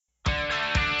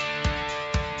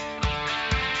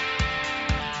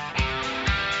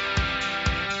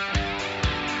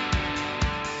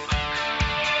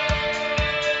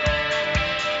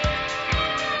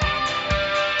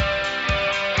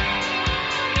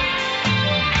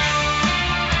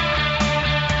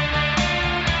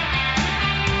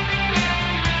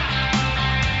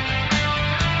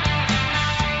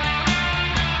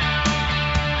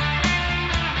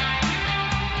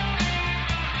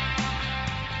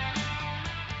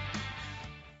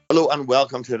Hello and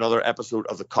welcome to another episode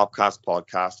of the Copcast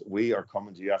podcast. We are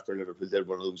coming to you after Liverpool did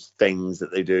one of those things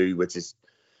that they do, which is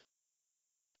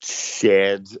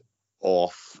shed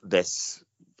off this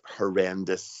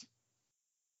horrendous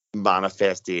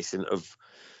manifestation of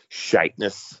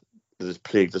shiteness that has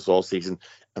plagued us all season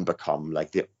and become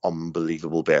like the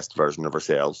unbelievable best version of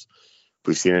ourselves.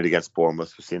 We've seen it against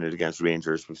Bournemouth, we've seen it against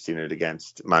Rangers, we've seen it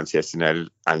against Manchester United,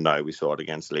 and now we saw it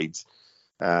against Leeds.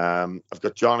 I've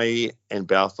got Johnny in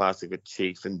Belfast. I've got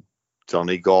Chief in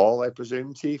Donegal, I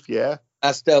presume. Chief, yeah.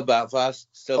 Still Belfast.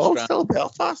 Still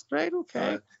Belfast, right?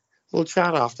 Okay. We'll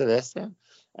chat after this then.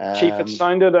 Chief, it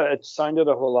sounded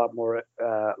a whole lot more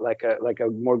like a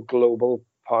more global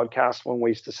podcast when we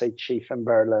used to say Chief in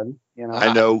Berlin. You know.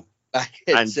 I know.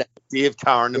 And Dave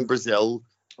Tarn in Brazil.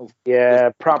 Yeah,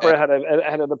 proper had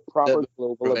a proper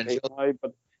global appeal now,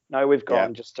 but now we've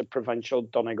gone just to provincial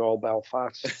Donegal,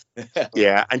 Belfast.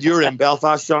 Yeah, and you're in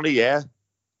Belfast, Johnny, yeah?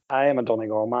 I am a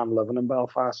Donegal man living in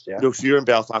Belfast, yeah. No, so you're in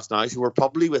Belfast now, so we're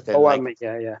probably within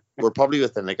we're probably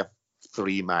within like a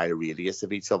 3-mile radius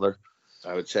of each other.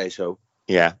 I would say so.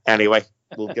 Yeah. Anyway,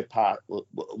 we'll get past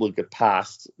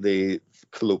the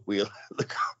colloquial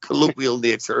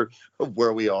nature of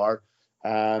where we are.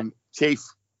 Chief.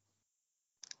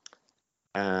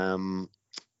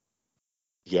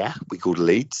 Yeah, we go to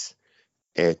Leeds.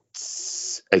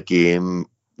 It's a game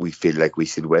we feel like we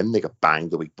should win. They got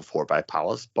banged the week before by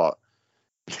Palace, but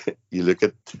you look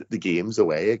at the games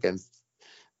away against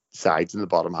sides in the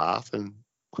bottom half, and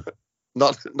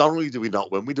not only do we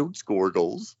not win, we don't score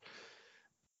goals.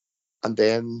 And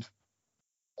then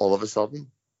all of a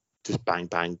sudden, just bang,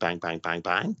 bang, bang, bang, bang,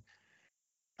 bang.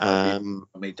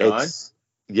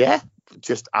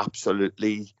 Just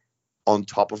absolutely on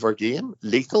top of our game,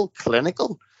 lethal,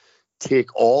 clinical,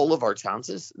 take all of our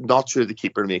chances. Not sure the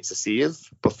keeper makes a save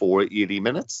before 80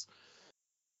 minutes.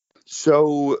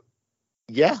 So,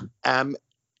 yeah,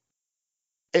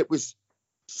 it was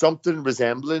something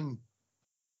resembling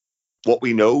what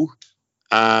we know,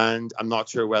 and I'm not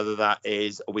sure whether that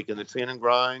is a week in the training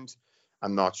ground.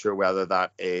 I'm not sure whether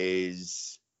that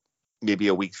is maybe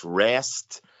a week's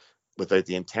rest without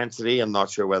the intensity. I'm not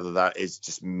sure whether that is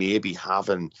just maybe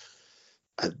having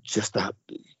just that,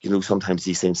 sometimes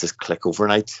these things just click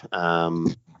overnight. I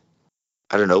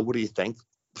don't know. What do you think?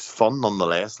 It was fun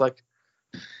nonetheless.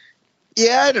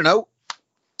 Yeah, I don't know.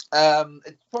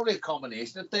 It's probably a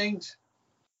combination of things.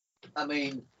 I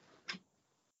mean,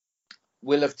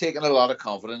 we'll have taken a lot of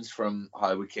confidence from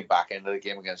how we came back into the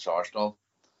game against Arsenal.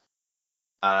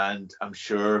 And I'm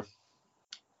sure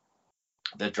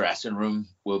the dressing room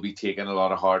will be taking a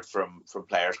lot of heart from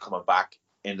players coming back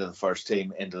into the first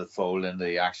team, into the fold, into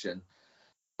the action,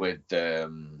 with the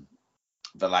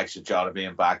likes of Jota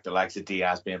being back, the likes of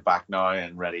Diaz being back now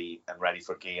and ready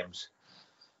for games.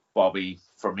 Bobby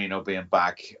Firmino being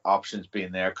back, options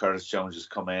being there. Curtis Jones has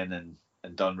come in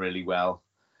and done really well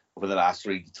over the last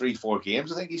 3-4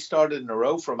 games. I think he started in a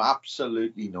row from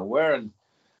absolutely nowhere, and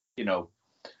the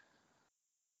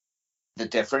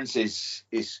difference is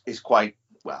quite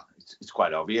it's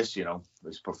quite obvious.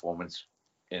 His performance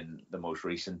in the most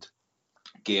recent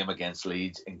game against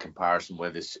Leeds in comparison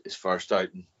with his first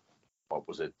outing. What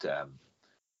was it?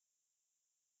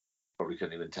 Probably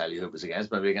couldn't even tell you who it was against.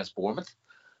 Maybe against Bournemouth.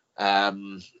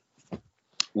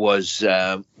 Was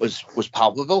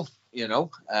palpable.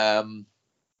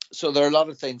 So there are a lot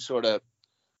of things sort of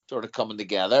coming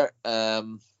together. I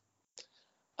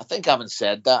think, having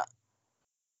said that,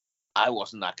 I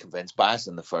wasn't that convinced by us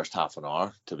in the first half an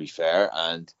hour, to be fair,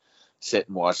 and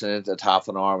sitting watching it at half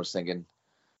an hour, I was thinking,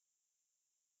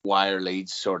 why are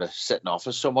Leeds sort of sitting off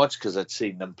us so much? Because I'd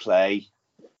seen them play.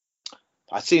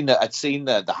 I'd seen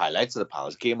the highlights of the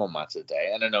Palace game on Match of the Day,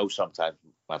 and I know sometimes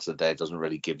Match of the Day doesn't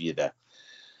really give you a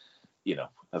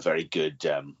very good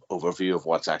overview of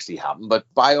what's actually happened. But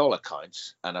by all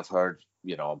accounts, and I've heard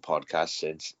on podcasts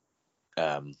since,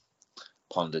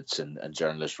 pundits and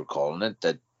journalists were calling it,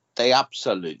 that they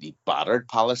absolutely battered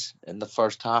Palace in the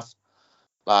first half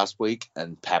last week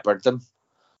and peppered them,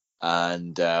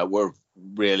 and were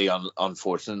really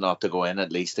unfortunate not to go in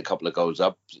at least a couple of goals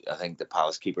up. I think the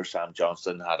Palace keeper Sam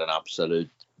Johnston had an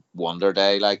absolute wonder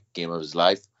day, game of his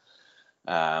life,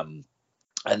 and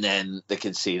then they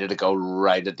conceded a goal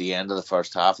right at the end of the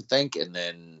first half, I think, and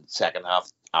then second half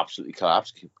absolutely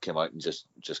collapsed, came out and just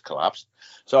collapsed.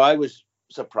 So I was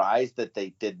surprised that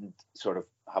they didn't sort of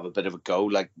have a bit of a go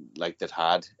like they'd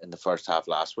had in the first half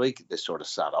last week. They sort of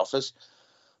sat off us,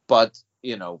 but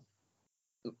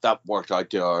that worked out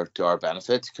to our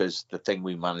benefit, because the thing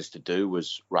we managed to do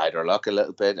was ride our luck a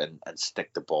little bit and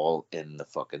stick the ball in the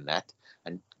fucking net.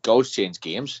 And goals change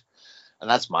games. And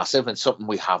that's massive and something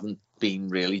we haven't been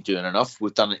really doing enough.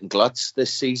 We've done it in gluts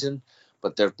this season,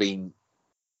 but there have been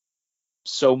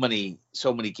so many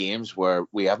games where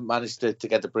we haven't managed to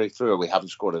get the breakthrough, or we haven't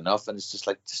scored enough, and it's just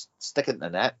like, just stick it in the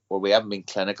net, or we haven't been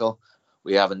clinical,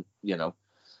 we haven't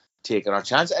taken our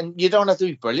chance. And you don't have to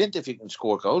be brilliant if you can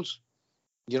score goals.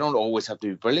 You don't always have to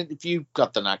be brilliant. If you've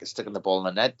got the knack of sticking the ball in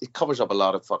the net, it covers up a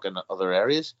lot of fucking other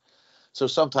areas. So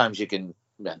sometimes you can,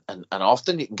 and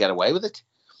often you can get away with it.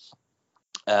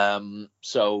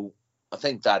 So I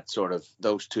think that sort of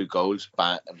those two goals,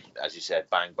 as you said,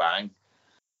 bang bang,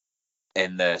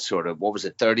 in the sort of, what was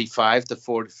it, 35 to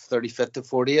 40, 35th to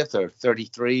 40th, or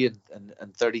 33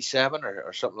 and 37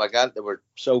 or something like that. They were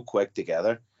so quick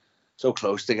together, so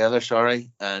close together,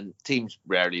 and teams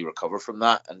rarely recover from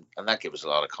that, and that gave us a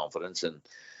lot of confidence. And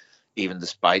even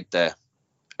despite the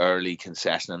early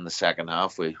concession in the second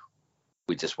half, we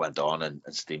just went on and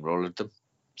steamrolled them.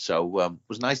 So it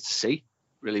was nice to see,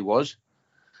 really was.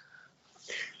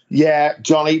 Yeah,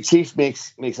 Johnny, Chief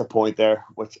makes a point there,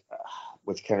 which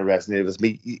kind of resonated with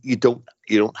me. You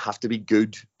don't have to be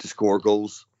good to score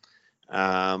goals,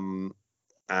 and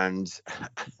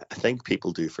I think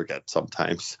people do forget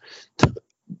sometimes.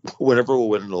 Whenever we're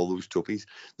winning all those trophies,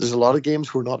 there's a lot of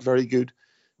games we're not very good,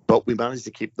 but we managed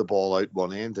to keep the ball out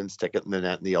one end and stick it in the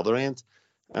net in the other end.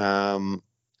 And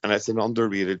it's an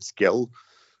underrated skill,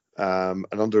 an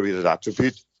underrated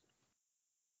attribute.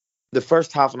 The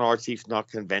first half an hour, Chief's not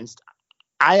convinced.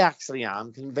 I actually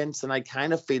am convinced, and I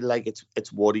kind of feel like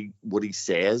it's what he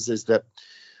says is that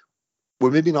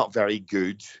we're maybe not very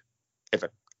good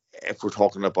if we're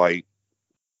talking about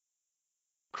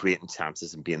creating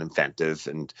chances and being inventive,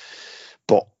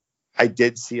 but I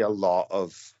did see a lot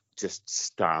of just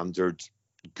standard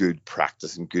good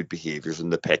practice and good behaviours on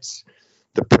the pitch,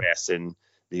 the pressing,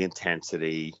 the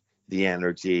intensity, the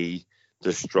energy,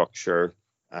 the structure,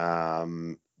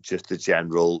 just the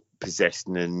general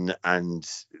positioning and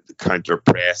counter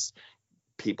press,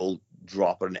 people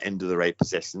dropping into the right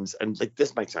positions. And like,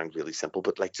 this might sound really simple,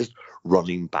 but like just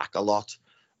running back a lot,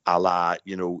 a la,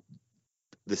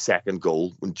 the second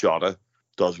goal when Jota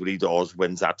does what he does,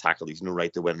 wins that tackle, he's no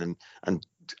right to win,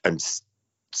 and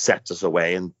sets us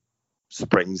away and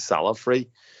springs Salah free.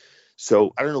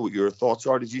 So I don't know what your thoughts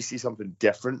are. Did you see something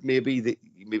different maybe that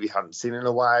you maybe haven't seen in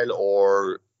a while,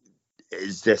 or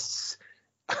is this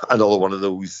another one of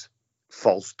those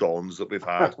false dawns that we've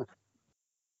had?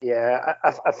 Yeah,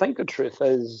 I think the truth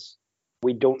is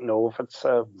we don't know if it's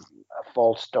a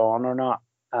false dawn or not.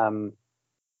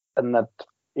 And that,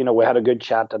 we had a good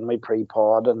chat, didn't we,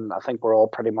 pre-pod, and I think we're all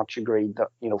pretty much agreed that,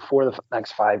 4 of the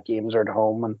next 5 games are at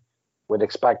home and we'd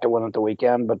expect to win at the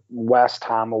weekend. But West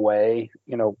Ham away,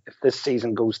 if this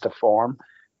season goes to form,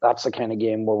 that's the kind of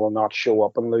game where we'll not show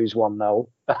up and lose 1-0.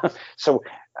 So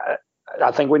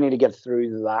I think we need to get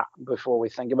through that before we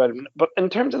think about it. But in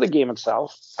terms of the game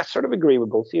itself, I sort of agree with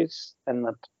both of you in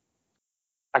that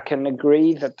I can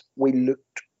agree that we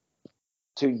looked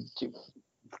to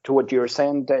what you're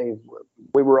saying, Dave.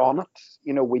 We were on it.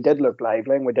 We did look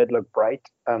lively and we did look bright,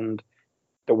 and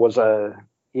there was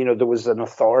an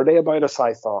authority about us,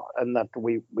 I thought, and that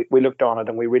we looked on it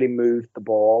and we really moved the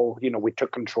ball. We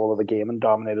took control of the game and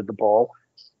dominated the ball.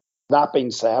 That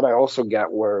being said, I also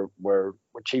get where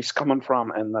Chief's coming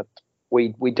from, and that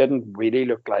we didn't really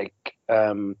look like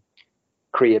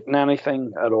creating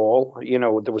anything at all.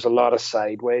 There was a lot of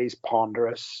sideways,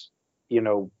 ponderous,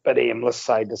 but aimless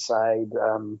side to side.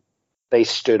 They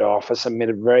stood off us and made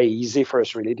it very easy for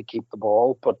us really to keep the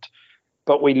ball.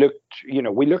 But we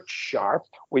looked sharp.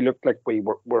 We looked like we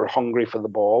were hungry for the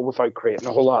ball without creating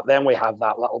a whole lot. Then we had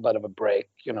that little bit of a break,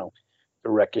 the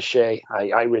ricochet.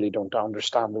 I really don't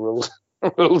understand the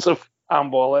rules of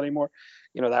handball anymore.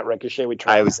 That ricochet we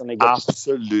tried. I was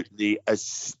absolutely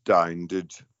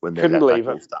astounded when they couldn't believe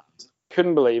let that it. go.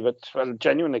 Couldn't believe it. Well,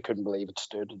 genuinely couldn't believe it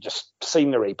stood. Just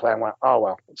seen the replay and went, oh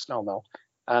well, it's 0-0.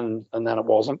 And then it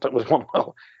wasn't. It was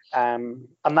 1-0. And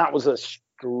that was a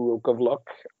stroke of luck.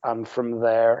 And from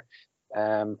there,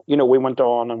 we went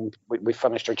on and we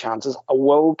finished our chances. I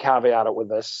will caveat it with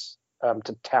this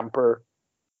to temper.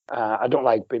 I don't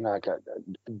like being like a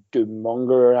doom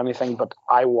monger or anything, but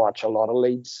I watch a lot of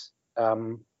Leeds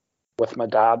with my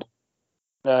dad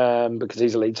because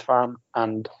he's a Leeds fan,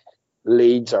 and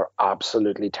Leeds are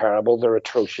absolutely terrible. They're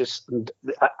atrocious. And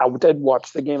I did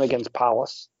watch the game against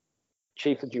Palace,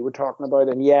 Chief, that you were talking about,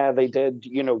 and yeah, they did.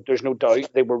 There's no doubt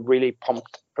they were really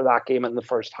pumped for that game in the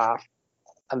first half,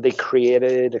 and they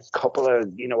created a couple of,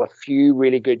 a few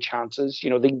really good chances.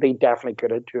 They definitely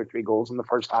could have 2 or 3 goals in the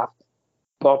first half.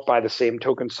 But by the same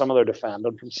token, some of their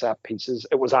defending from set pieces,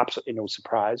 it was absolutely no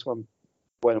surprise when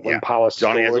when Palace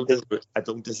Johnny, scored. I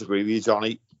don't disagree with you,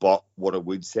 Johnny. But what I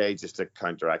would say, just to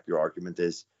counteract your argument,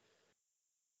 is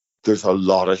there's a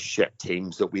lot of shit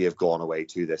teams that we have gone away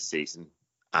to this season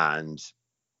and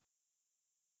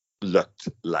looked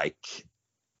like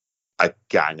a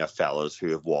gang of fellas who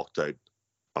have walked out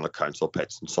on a council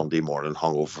pitch on Sunday morning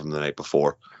hungover from the night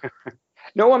before.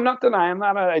 No, I'm not denying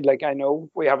that. I know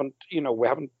we haven't.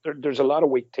 There's a lot of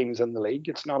weak teams in the league.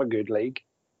 It's not a good league,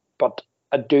 but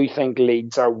I do think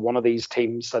Leeds are one of these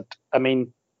teams that, I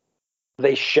mean,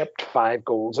 they shipped 5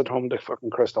 goals at home to fucking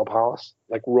Crystal Palace,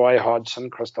 like Roy Hodgson,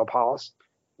 Crystal Palace.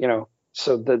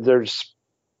 So there's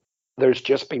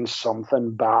just been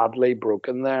something badly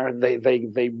broken there.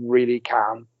 They really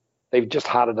can. They've just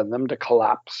had it in them to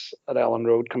collapse at Ellen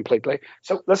Road completely.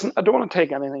 So listen, I don't want to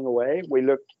take anything away. We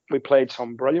played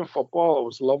some brilliant football. It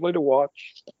was lovely to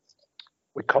watch.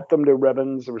 We cut them to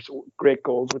ribbons. There were great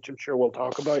goals, which I'm sure we'll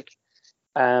talk about.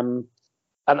 And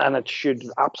it should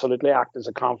absolutely act as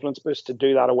a confidence boost to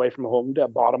do that away from home to a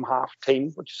bottom half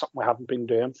team, which is something we haven't been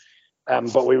doing.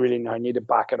 But we really now need to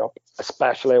back it up,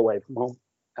 especially away from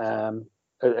home.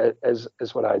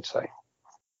 Is what I'd say.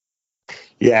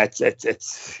 Yeah, that's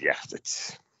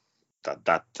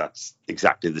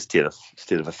exactly the state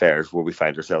of affairs where we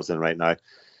find ourselves in right now.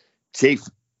 Chief,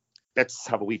 let's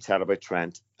have a wee chat about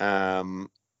Trent.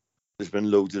 There's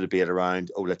been loads of debate around,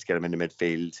 let's get him into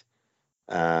midfield.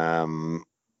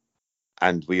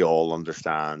 And we all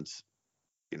understand,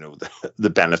 the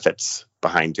benefits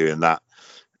behind doing that.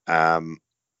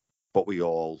 But we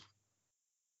all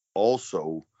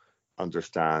also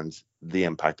understand the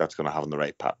impact that's going to have on the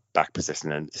right back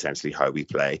position and essentially how we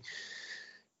play.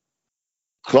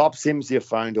 Klopp seems to have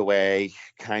found a way,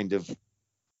 kind of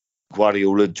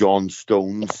Guardiola, John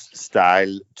Stones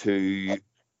style, to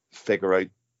figure out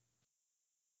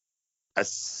a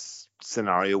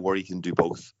scenario where he can do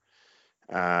both.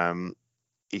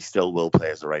 He still will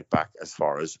play as a right back, as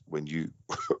far as when you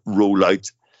roll out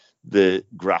the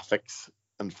graphics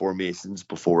and formations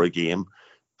before a game,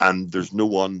 and there's no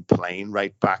one playing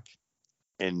right back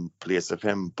in place of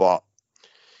him. But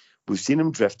we've seen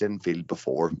him drift infield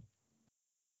before.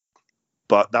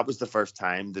 But that was the first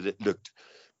time that it looked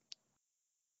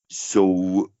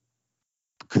so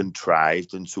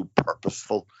contrived and so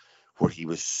purposeful, where he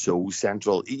was so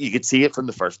central. You could see it from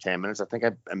the first 10 minutes. I think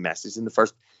I messaged in the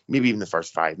first, maybe even the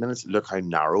first 5 minutes. Look how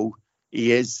narrow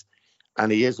he is.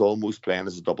 And he is almost playing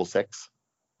as a double six,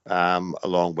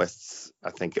 along with,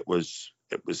 I think it was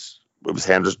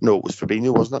Henderson. No, it was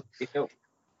Fabinho, wasn't it?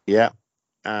 Yeah.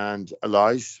 And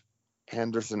allows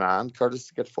Henderson and Curtis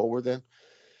to get forward then.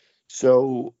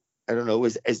 So I don't know,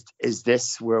 is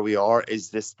this where we are? Is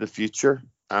this the future?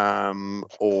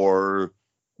 Or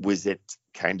was it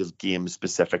kind of game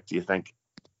specific, do you think?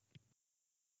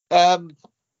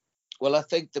 Well, I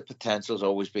think the potential's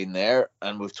always been there,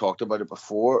 and we've talked about it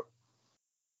before.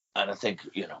 And I think,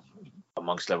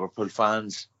 amongst Liverpool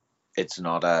fans, it's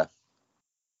not a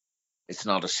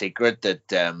secret that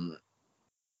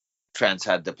Trent's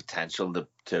had the potential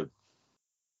to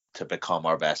become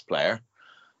our best player,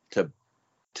 to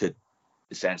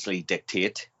essentially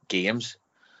dictate games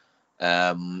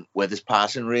with his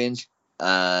passing range.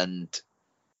 And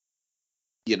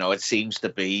it seems to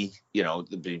be,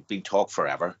 there's been talk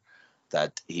forever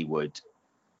that he would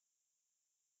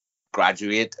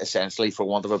graduate, essentially, for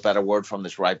want of a better word, from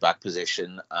this right back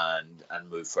position and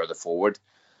move further forward.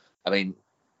 I mean,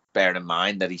 bearing in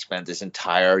mind that he spent his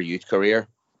entire youth career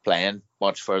playing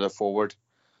much further forward,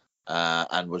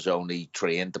 and was only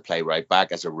trained to play right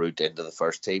back as a route into the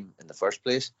first team in the first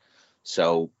place.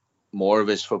 So more of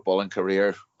his footballing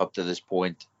career up to this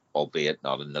point, albeit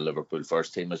not in the Liverpool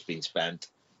first team, has been spent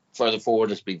further forward,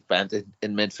 has been spent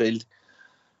in midfield.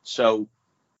 So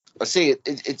I see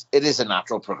it is a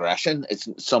natural progression. It's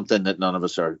something that none of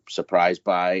us are surprised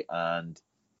by, and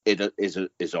it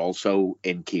is also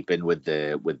in keeping with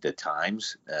the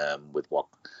times, with what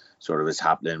sort of is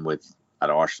happening at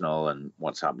Arsenal and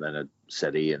what's happening at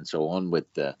City and so on, with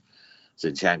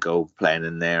Zinchenko playing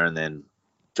in there, and then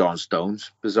John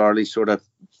Stones bizarrely sort of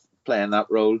playing that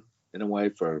role in a way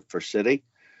for City.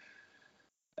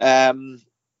 I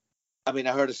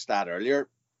heard a stat earlier.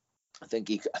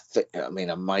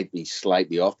 I might be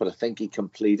slightly off, but I think he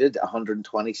completed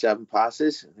 127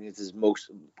 passes. I think it's his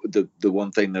most. The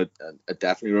one thing that I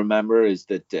definitely remember is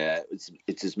that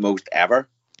it's his most ever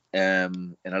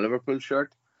in a Liverpool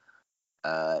shirt.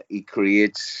 He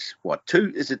creates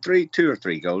two or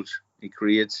three goals he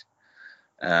creates.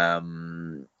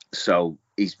 So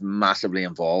he's massively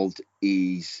involved.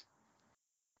 He's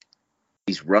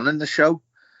running the show.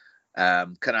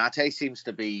 Konate seems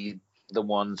to be the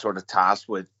one sort of tasked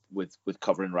with with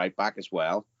covering right back as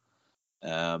well.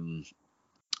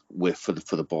 With for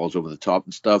the balls over the top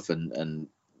and stuff, and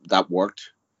that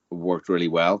worked really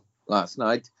well last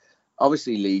night.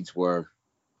 Obviously, Leeds were,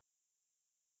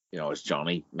 as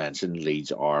Johnny mentioned,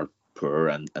 Leeds are poor,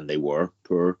 and they were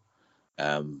poor.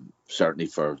 Certainly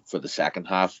for the second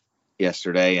half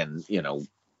yesterday, and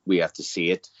we have to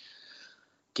see it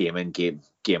game in,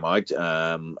 game out,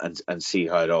 and see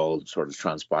how it all sort of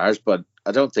transpires. But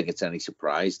I don't think it's any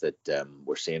surprise that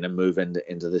we're seeing him move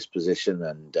into this position,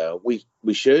 and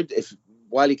we should,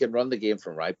 while he can run the game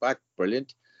from right back,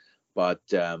 brilliant. But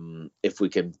if we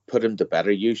can put him to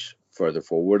better use further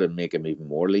forward and make him even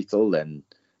more lethal, then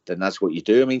that's what you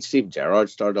do. I mean, Steven Gerrard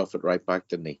started off at right back,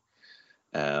 didn't he?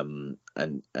 And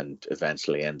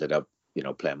eventually ended up,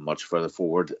 playing much further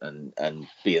forward and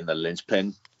being the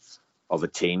linchpin of a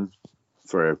team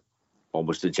for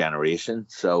almost a generation.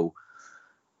 So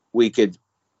we could,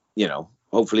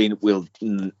 hopefully we'll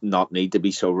not need to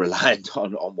be so reliant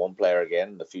on one player again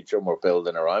in the future, and we're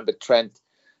building around. But Trent's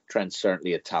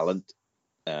certainly a talent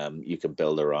you can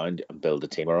build around and build a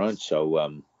team around.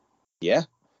 So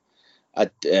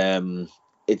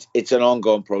it's an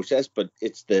ongoing process, but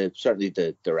it's certainly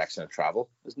the direction of travel,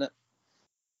 isn't it?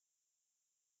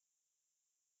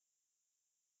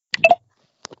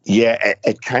 Yeah,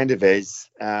 it kind of is.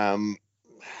 Johnny,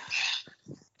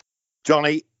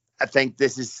 I think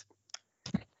it's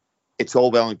all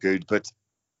well and good, but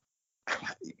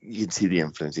you can see the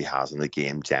influence he has in the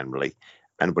game generally.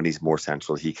 And when he's more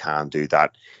central, he can do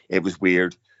that. It was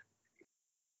weird.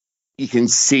 You can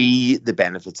see the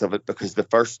benefits of it because the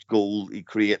first goal he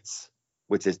creates,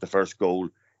 which is the first goal,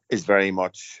 is very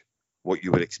much what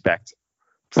you would expect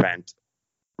Trent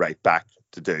right back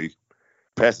to do.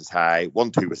 Presses high,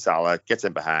 1-2 with Salah, gets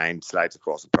in behind, slides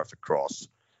across a perfect cross,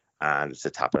 and it's a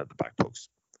tap at the back post.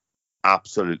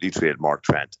 Absolutely trademark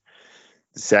Trent.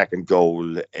 The second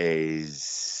goal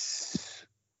is,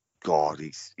 God,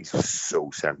 he's so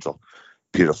central.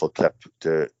 Beautiful clip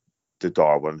to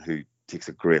Darwin, who takes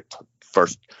a great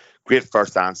first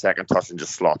and second touch and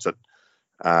just slots it.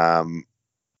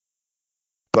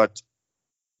 But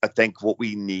I think what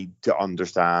we need to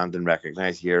understand and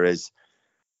recognize here is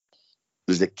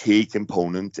there's a key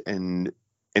component in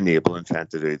enabling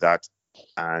Trent to do that,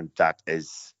 and that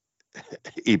is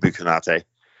Ibu Konate.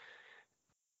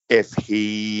 If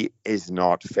he is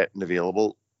not fit and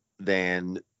available,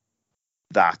 then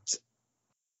that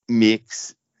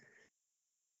makes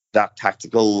that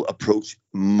tactical approach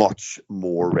much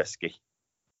more risky.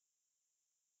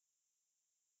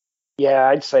 Yeah,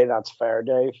 I'd say that's fair,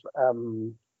 Dave.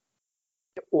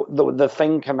 The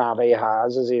thing Konate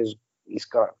has is he's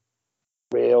got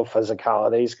real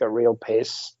physicality, he's got real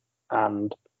pace,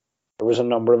 and there was a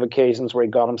number of occasions where he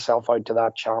got himself out to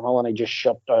that channel and he just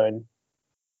shut down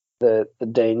the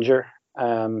danger.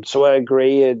 So I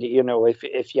agree.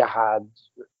 If you had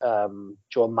Joe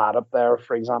Matip there,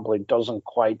 for example, who doesn't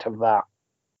quite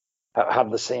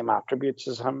have the same attributes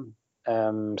as him,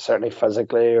 certainly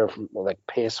physically or like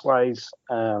pace wise,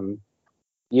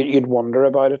 you'd wonder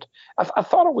about it. I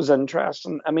thought it was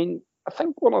interesting. I mean, I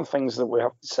think one of the things that we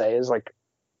have to say is, like,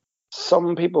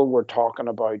 some people were talking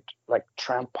about like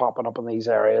Trent popping up in these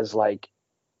areas, like,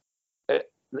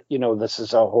 this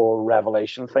is a whole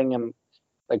revelation thing, and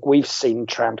like we've seen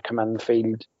Trent come in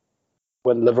the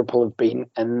when Liverpool have been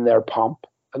in their pomp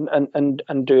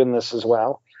and doing this as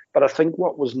well. But I think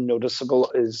what was noticeable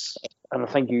is, and I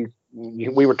think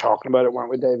we were talking about it, weren't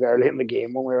we, Dave, early in the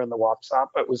game when we were in the WhatsApp?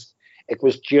 It was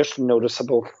just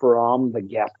noticeable from the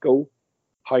get-go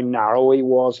how narrow he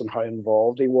was and how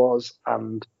involved he was,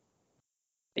 and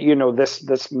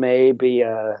this may be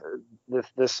a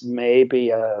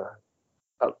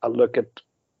look at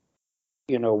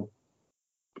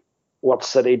what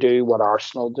City do, what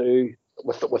Arsenal do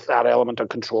with that element of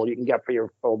control you can get for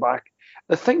your fullback.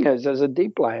 The thing is, as a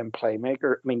deep lying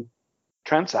playmaker, I mean,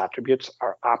 Trent's attributes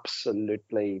are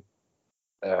absolutely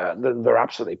they're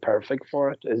absolutely perfect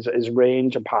for it. His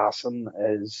range of passing,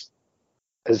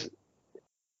 his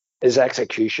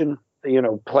execution,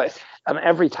 play, and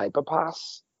every type of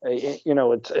pass. He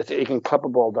can clip a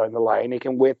ball down the line. He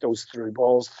can weight those through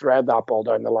balls, thread that ball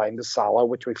down the line to Salah,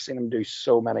 which we've seen him do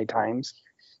so many times.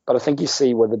 But I think you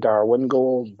see with the Darwin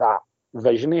goal that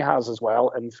vision he has as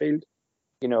well infield.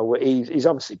 He's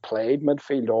obviously played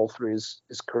midfield all through his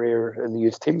career in the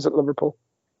youth teams at Liverpool.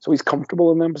 So he's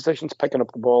comfortable in them positions, picking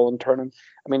up the ball and turning.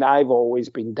 I mean, I've always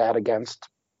been dead against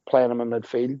playing him in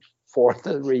midfield for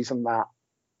the reason that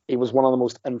he was one of the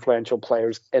most influential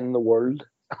players in the world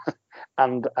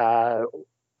and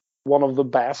one of the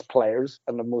best players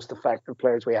and the most effective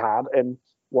players we had in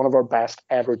one of our best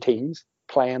ever teams,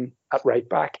 playing at right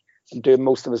back and doing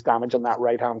most of his damage on that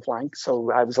right-hand flank.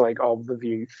 So I was like, of the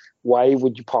view, why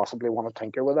would you possibly want to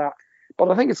tinker with that?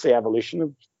 But I think it's the evolution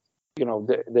of,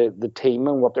 the team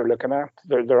and what they're looking at.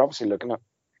 They're obviously looking at,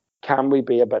 can we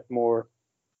be a bit more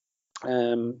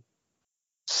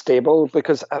stable?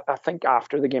 Because I think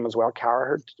after the game as well,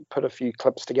 Carragher put a few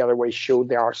clips together where he showed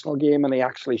the Arsenal game, and he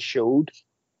actually showed,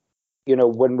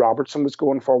 when Robertson was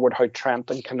going forward, how Trent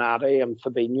and Canate and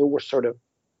Fabinho were sort of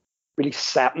really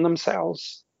setting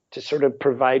themselves to sort of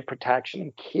provide protection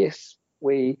in case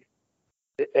the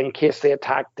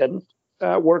attack didn't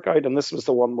work out. And this was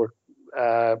the one where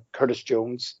Curtis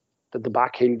Jones did the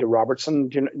back heel to Robertson.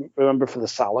 Do you remember, for the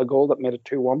Salah goal that made it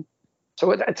 2-1?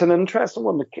 So it's an interesting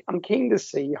one. I'm keen to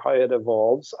see how it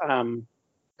evolves. It'll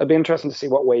be interesting to see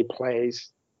what way he plays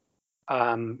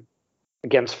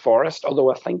against Forest.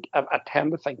 Although I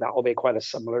tend to think that will be quite a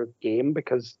similar game,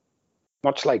 because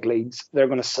much like Leeds, they're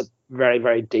going to sit very,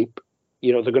 very deep.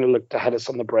 They're going to look to hit us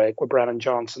on the break with Brennan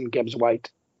Johnson, Gibbs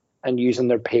White, and using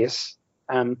their pace.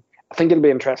 I think it'll be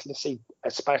interesting to see,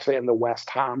 especially in the West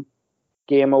Ham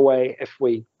game away, if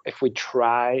we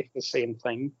try the same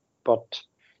thing. But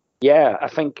yeah, I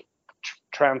think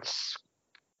Trent's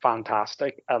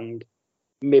fantastic, and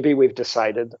maybe we've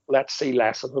decided, let's see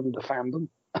less of him defending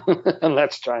and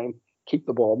let's try and keep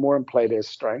the ball more and play to his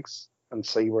strengths and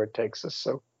see where it takes us.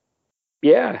 So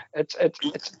yeah, it's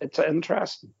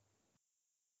interesting.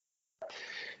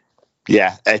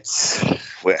 Yeah,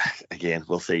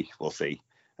 we'll see.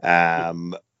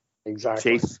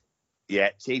 Exactly.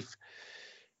 Chief.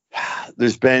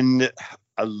 There's been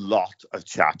a lot of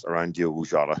chat around Diogo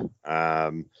Jota.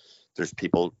 There's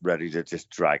people ready to just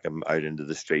drag him out into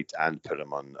the street and put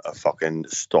him on a fucking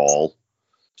stall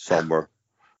somewhere,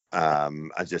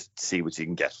 and just see what you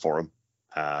can get for him,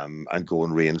 and go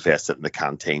and reinvest it in the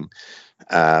canteen.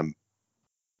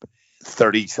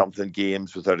 30-something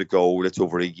games without a goal. It's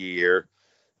over a year.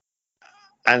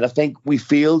 And I think we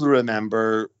fail to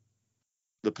remember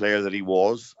the player that he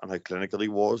was and how clinical he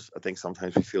was. I think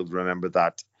sometimes we fail to remember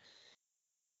that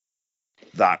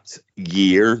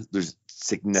year there's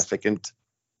significant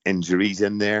injuries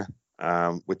in there,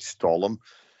 which stall him.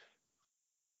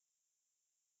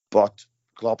 But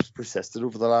Klopp's persisted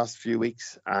over the last few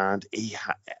weeks, and for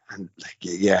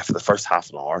the first half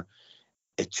an hour,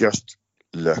 it just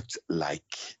looked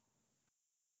like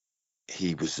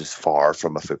he was as far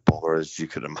from a footballer as you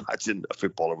could imagine a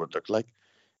footballer would look like.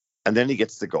 And then he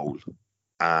gets the goal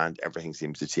and everything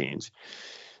seems to change.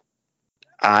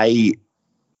 I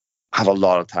have a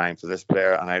lot of time for this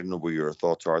player, and I don't know what your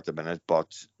thoughts are at the minute,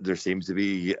 but there seems to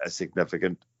be a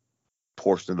significant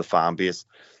portion of the fan base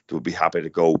that would be happy to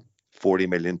go 40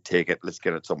 million, take it, let's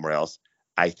get it somewhere else.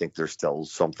 I think there's still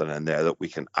something in there that we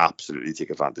can absolutely take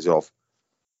advantage of.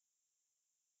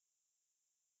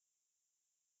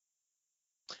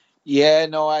 Yeah,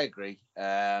 no, I agree.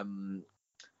 I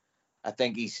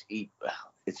think it's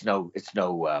no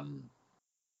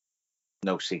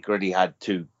secret he had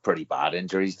two pretty bad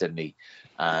injuries, didn't he?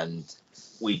 And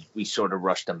we sort of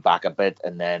rushed him back a bit,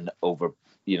 and then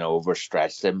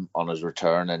overstretched him on his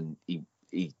return, and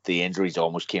the injuries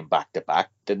almost came back to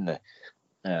back, didn't they?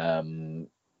 Can't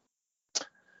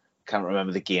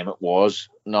remember the game it was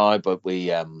now, but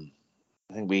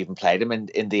I think we even played him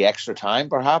in the extra time,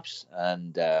 perhaps,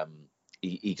 and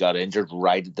he got injured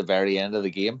right at the very end of the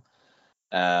game,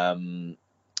 and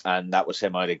that was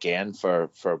him out again for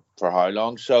how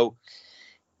long? So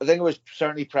I think it was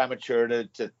certainly premature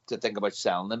to think about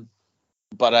selling him,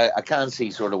 but I can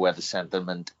see sort of where the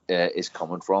sentiment is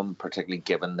coming from, particularly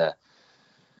given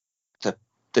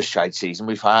the shite season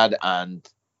we've had, and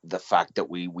the fact that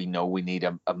we know we need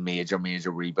a major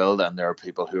rebuild, and there are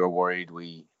people who are worried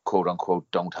we quote unquote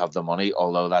don't have the money,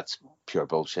 although that's pure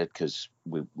bullshit because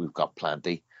we've got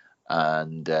plenty,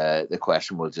 and the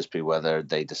question will just be whether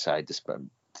they decide to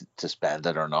spend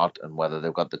it or not, and whether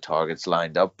they've got the targets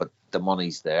lined up, but the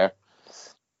money's there.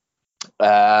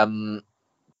 I mean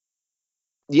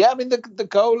the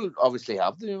goal obviously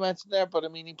helped, you mentioned there, but I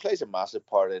mean he plays a massive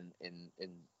part in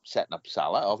setting up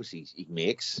Salah. Obviously he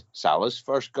makes Salah's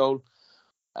first goal.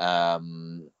 I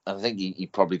think he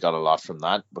probably got a lot from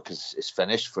that, because his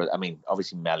finish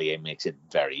obviously Meslier makes it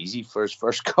very easy for his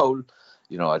first goal.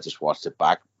 I just watched it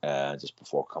back just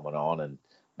before coming on, and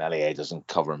Meslier doesn't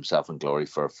cover himself in glory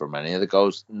for many of the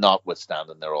goals,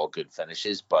 notwithstanding they're all good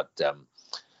finishes, but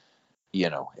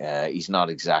he's not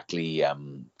exactly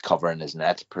covering his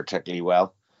net particularly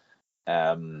well,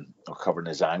 or covering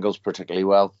his angles particularly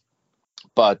well.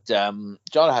 But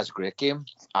Jota has a great game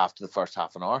after the first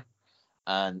half an hour.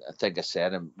 And I think I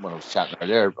said when I was chatting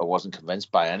earlier, I wasn't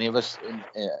convinced by any of us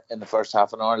in the first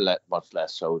half an hour, much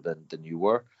less so than you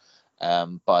were.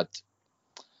 But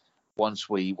once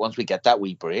we get that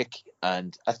wee break,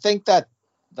 and I think that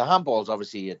the handball is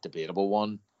obviously a debatable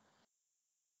one.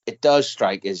 It does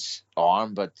strike his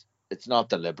arm, but it's not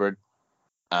deliberate,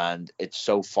 and it's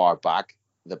so far back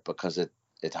that because it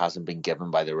hasn't been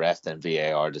given by the ref, then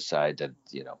VAR decide that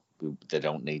they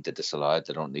don't need to disallow it.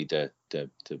 They don't need to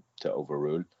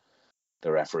overrule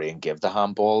the referee and give the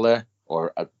handball there.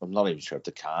 Or I'm not even sure if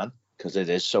they can, because it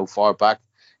is so far back.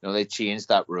 They changed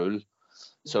that rule.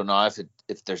 So now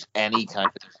if there's any kind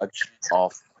of touch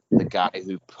off the guy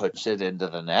who puts it into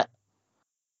the net,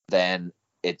 then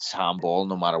it's handball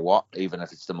no matter what, even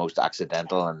if it's the most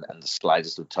accidental and the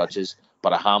slightest of touches.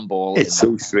 But a handball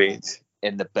strange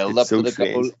in the build up to the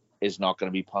goal is not going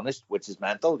to be punished, which is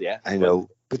mental. Yeah, I know.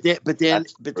 But then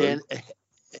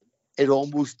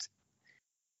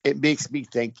it makes me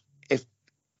think,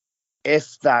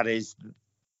 if that is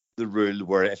the rule,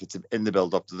 where if it's in the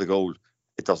build up to the goal,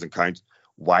 it doesn't count.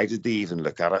 Why did they even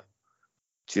look at it?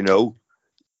 Do you know?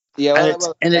 Yeah,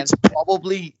 it's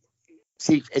probably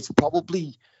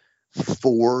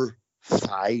 4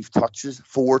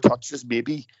 touches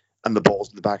maybe, and the ball's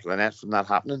in the back of the net from that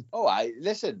happening. Oh,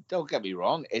 listen, don't get me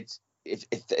wrong. It's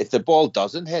if the ball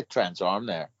doesn't hit Trent's arm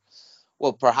there,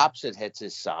 well, perhaps it hits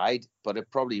his side, but it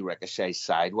probably ricochets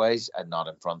sideways and not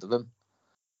in front of him.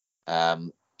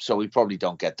 So we probably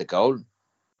don't get the goal.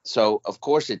 So of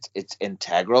course it's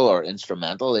integral or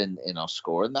instrumental in us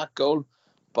scoring that goal,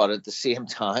 but at the same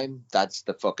time, that's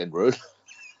the fucking rule,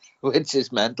 which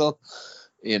is mental.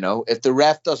 If the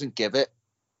ref doesn't give it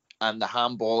and the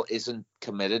handball isn't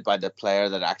committed by the player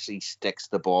that actually sticks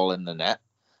the ball in the net,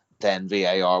 then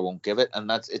VAR won't give it,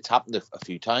 and it's happened a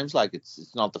few times. Like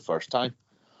it's not the first time.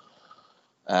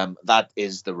 That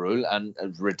is the rule, and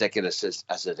ridiculous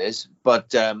as it is.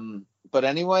 But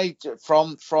anyway,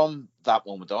 from that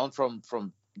moment on, from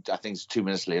I think it's 2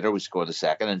 minutes later, we scored the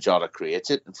second, and Jota creates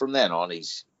it, and from then on,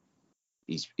 he's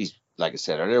like I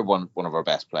said earlier, one of our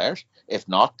best players, if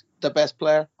not the best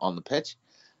player on the pitch.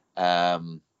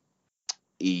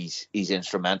 He's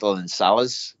instrumental in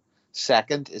Salah's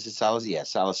second. Is it Salah's? Yeah,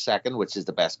 Salah's second, which is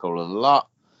the best goal of the lot.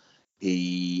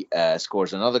 He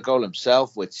scores another goal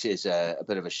himself, which is a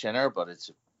bit of a shinner, but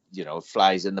it's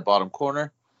flies in the bottom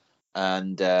corner,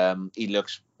 and he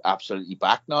looks absolutely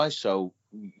back now. So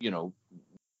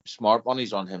smart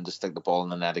money's on him to stick the ball in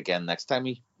the net again next time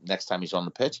he's on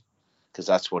the pitch, because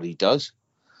that's what he does.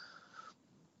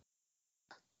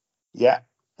 Yeah,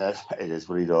 it is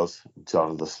what he does.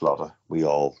 John the Slaughter. We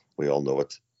all know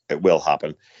it. It will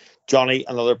happen. Johnny,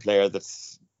 another player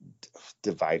that's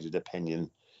divided opinion,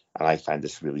 and I find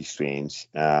this really strange.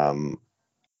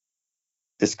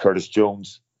 Is Curtis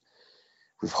Jones.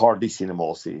 We've hardly seen him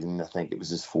all season. I think it was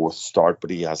his 4th start, but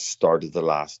he has started the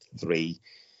last 3.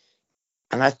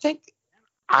 And I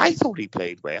thought he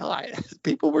played well.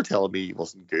 People were telling me he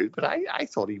wasn't good, but I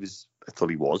thought he was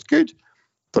good.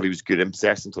 Thought he was good in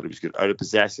possession. Thought he was good out of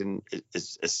possession.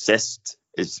 His assist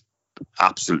is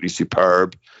absolutely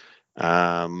superb.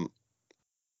 And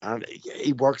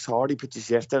he works hard. He puts his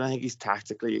shift in. I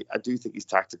do think he's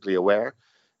tactically aware.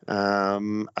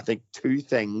 I think 2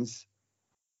 things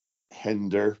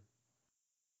hinder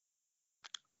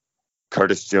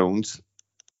Curtis Jones,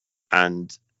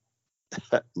 and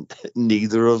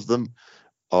neither of them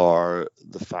are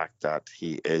the fact that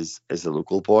he is a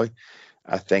local boy.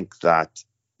 I think that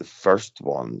the first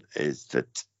one is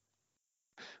that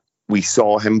we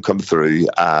saw him come through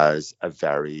as a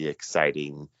very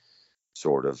exciting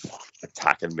sort of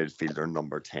attacking midfielder,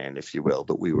 number 10, if you will,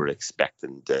 but we were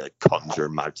expecting to conjure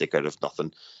magic out of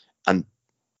nothing. And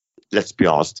let's be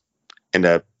honest, in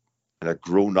a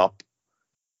grown-up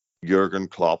Jurgen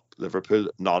Klopp Liverpool,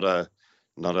 not a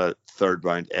 3rd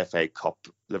round FA Cup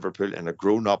Liverpool, in a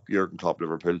grown-up Jurgen Klopp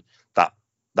Liverpool, that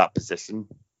position,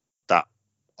 that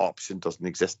option doesn't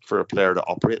exist for a player to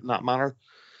operate in that manner.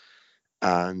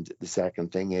 And the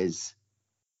second thing is,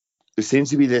 there seems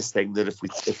to be this thing that if we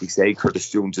say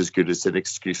Curtis Jones is good, it's an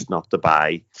excuse not to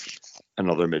buy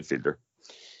another midfielder.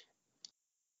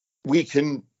 We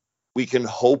can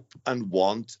hope and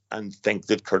want and think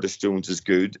that Curtis Jones is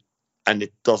good, and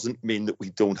it doesn't mean that we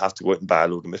don't have to go out and buy a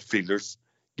load of midfielders,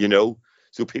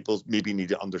 So people maybe need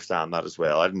to understand that as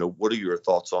well. I don't know. What are your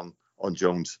thoughts on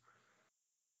Jones?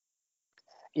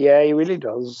 Yeah, he really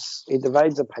does. He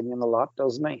divides opinion a lot,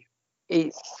 doesn't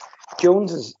he?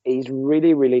 Jones he's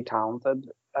really, really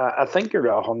talented. I think you're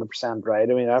 100% right.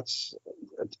 I mean, that's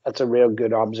a real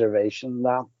good observation,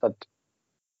 that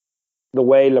the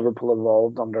way Liverpool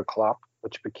evolved under Klopp,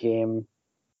 which became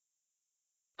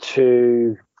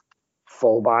two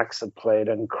fullbacks that played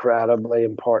incredibly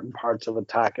important parts of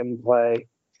attacking play.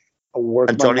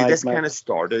 And Johnny, this kind of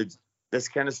started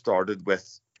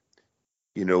with,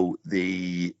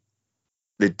 the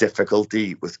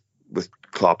difficulty with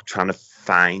Klopp trying to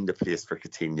find a place for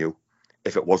Coutinho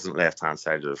if it wasn't left-hand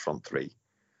side of the front three.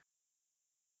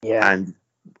 Yeah.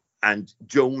 And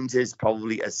Jones is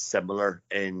probably as similar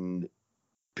in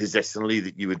positionally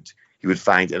that you would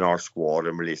find in our squad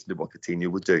in relation to what Coutinho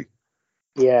would do.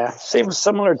 Yeah,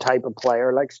 similar type of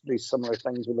player, likes to do similar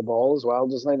things with the ball as well,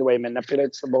 doesn't he? The way he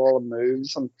manipulates the ball and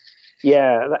moves, and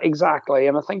yeah, exactly.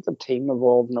 And I think the team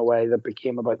evolved in a way that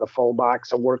became about the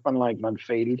fullbacks, a workmanlike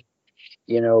midfield.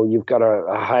 You've got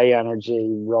a high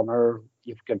energy runner.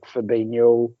 You've got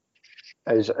Fabinho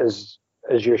as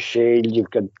your shield.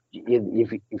 You've got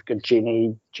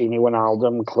Gini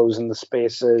Wijnaldum closing the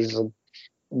spaces, and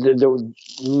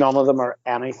none of them are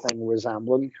anything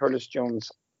resembling Curtis Jones.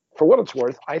 For what it's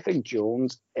worth, I think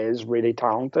Jones is really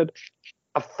talented.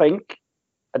 I think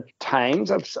at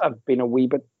times I've been a wee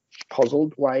bit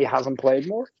puzzled why he hasn't played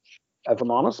more, if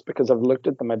I'm honest, because I've looked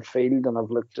at the midfield and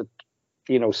I've looked at,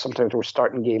 sometimes we're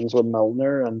starting games with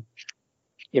Milner and,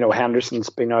 Henderson's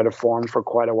been out of form for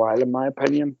quite a while, in my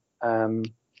opinion.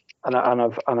 And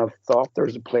I've thought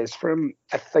there's a place for him.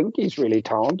 I think he's really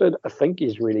talented. I think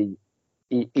he's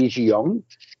young.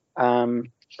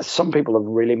 Some people have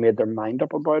really made their mind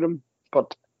up about him,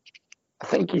 but I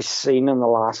think he's seen in the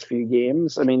last few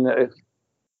games. I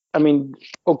mean,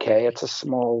 okay, it's a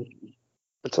small,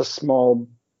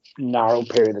 narrow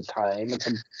period of time.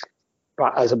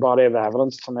 As a body of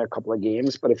evidence, it's only a couple of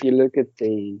games. But if you look at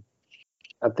the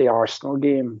Arsenal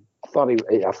game,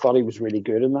 I thought he was really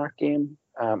good in that game.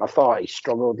 I thought he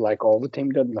struggled like all the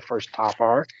team did in the first half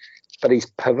hour, but he's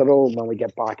pivotal when we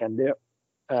get back into it.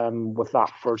 With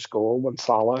that first goal when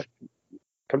Salah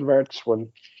converts,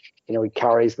 when he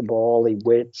carries the ball, he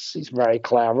waits, he's very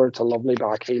clever. It's a lovely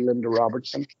back heel into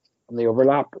Robertson, and the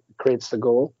overlap creates the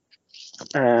goal.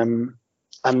 And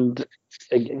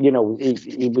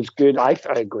he was good. I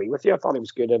agree with you. I thought he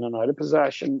was good in and out of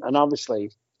possession, and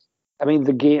obviously, I mean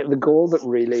the goal that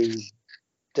really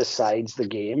decides the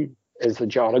game is the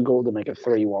Jota goal to make it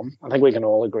 3-1. I think we can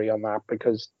all agree on that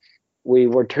because we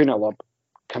were 2-0 up.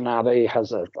 Canada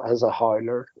has a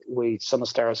howler.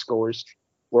 Sinistera scores.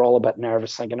 We're all a bit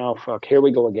nervous, thinking, "Oh fuck, here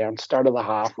we go again." Start of the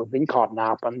half, we've been caught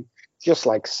napping, just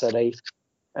like City.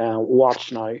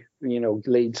 Watch now,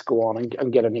 Leeds go on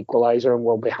and get an equaliser, and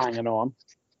we'll be hanging on.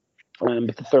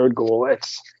 But the third goal,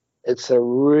 it's a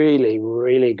really,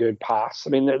 really good pass.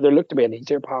 I mean, there looked to be an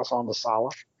easier pass on to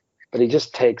Salah, but he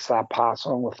just takes that pass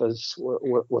on with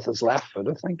his left foot,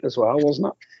 I think, as well, wasn't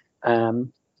it?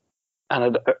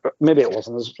 And maybe it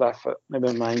wasn't his left foot,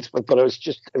 maybe mine, but it was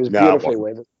beautifully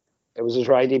weighted. It was his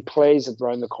right. He plays it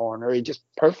round the corner. He just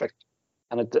perfect,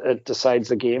 and it decides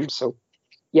the game. So,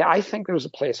 yeah, I think there's a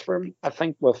place for him. I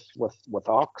think with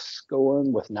Ox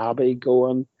going, with Naby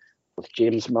going, with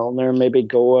James Milner maybe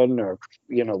going, or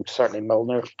certainly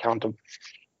Milner can't have.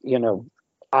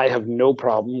 I have no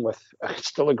problem with. I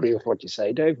still agree with what you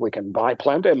say, Dave. We can buy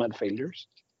plenty of midfielders,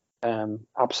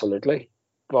 absolutely.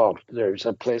 But there's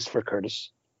a place for Curtis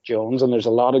Jones, and there's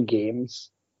a lot of games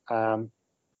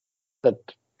that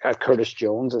Curtis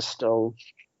Jones is still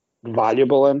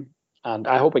valuable in, and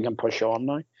I hope he can push on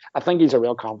now. I think he's a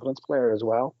real confidence player as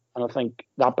well, and I think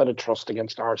that bit of trust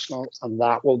against Arsenal, and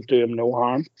that will do him no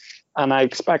harm. And I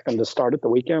expect him to start at the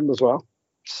weekend as well.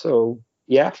 So,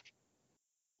 yeah,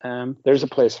 there's a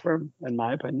place for him, in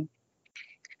my opinion.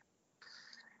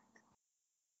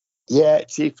 Yeah,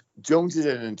 Chief, Jones is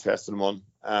an interesting one.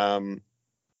 I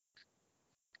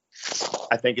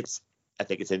think it's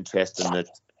interesting that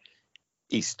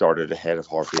he started ahead of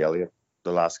Harvey Elliott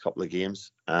the last couple of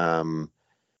games. I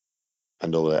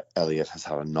know that Elliott has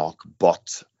had a knock,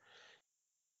 but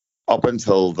up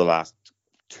until the last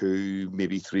 2,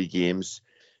 maybe 3 games,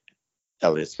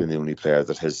 Elliott's been the only player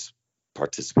that has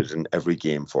participated in every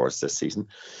game for us this season.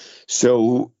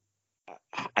 So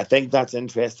I think that's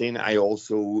interesting. I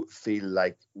also feel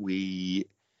like we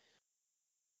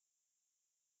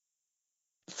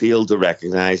fail to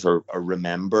recognise or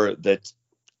remember that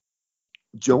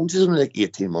Jones is only like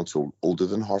 18 months older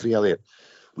than Harvey Elliott.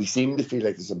 We seem to feel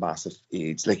like there's a massive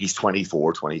age, like he's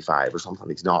 24, 25 or something.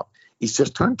 He's not. He's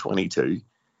just turned 22,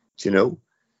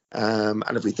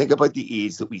 And if we think about the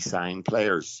age that we sign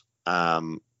players,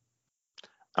 and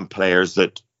players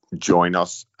that join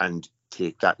us and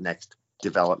take that next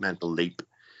developmental leap,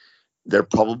 they're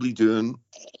probably doing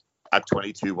at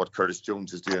 22 what Curtis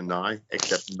Jones is doing now,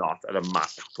 except not at a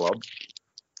massive club,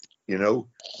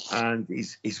 And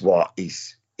he's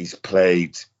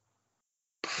played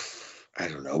I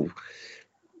don't know,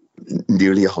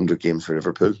 nearly 100 games for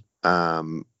Liverpool.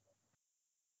 And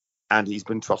he's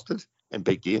been trusted in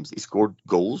big games. He scored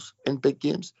goals in big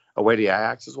games. Away to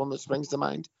Ajax is one that springs to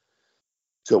mind.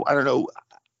 So I don't know.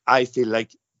 I feel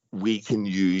like we can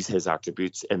use his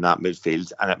attributes in that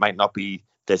midfield, and it might not be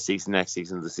this season, next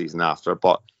season, the season after,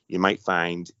 but you might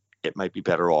find it might be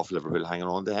better off Liverpool hanging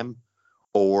on to him.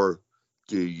 Or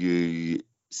do you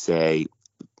say,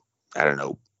 I don't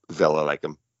know, Villa like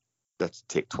him, let's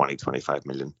take 20, 25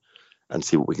 million and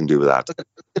see what we can do with that?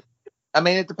 I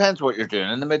mean, it depends what you're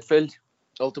doing in the midfield,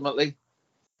 ultimately.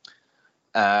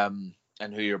 And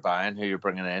who you're buying, who you're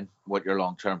bringing in, what your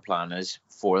long-term plan is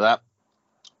for that.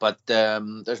 But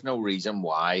there's no reason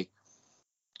why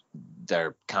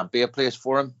there can't be a place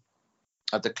for him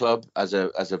at the club as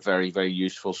a very, very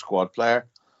useful squad player,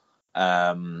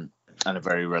 and a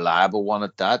very reliable one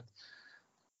at that.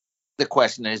 The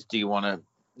question is, do you want to,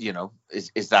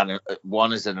 is that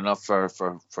one? Is it enough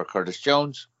for Curtis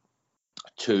Jones?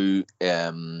 Two,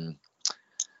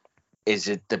 is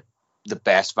it the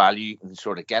best value you can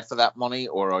sort of get for that money,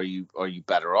 or are you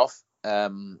better off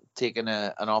taking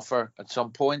an offer at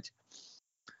some point?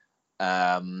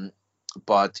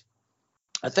 But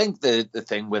I think the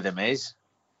thing with him is,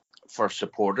 for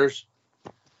supporters,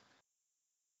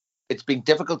 it's been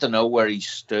difficult to know where he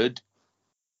stood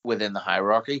within the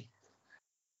hierarchy,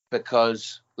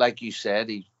 because, like you said,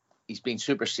 he's been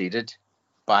superseded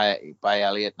by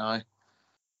Elliott now,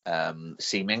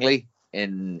 seemingly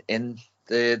in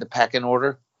the pecking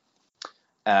order.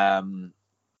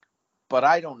 But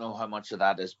I don't know how much of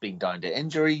that has been down to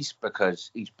injuries, because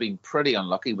he's been pretty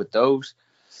unlucky with those.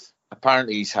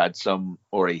 Apparently he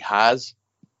has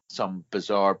some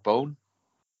bizarre bone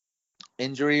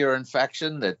injury or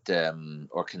infection that,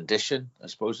 or condition, I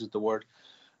suppose is the word,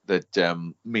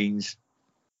 that means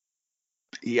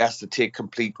he has to take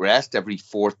complete rest every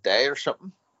fourth day or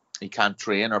something. He can't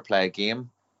train or play a game,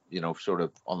 sort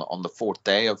of on the fourth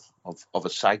day of a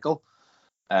cycle.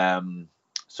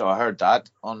 So I heard that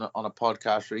on a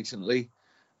podcast recently.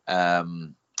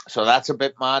 So that's a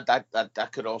bit mad.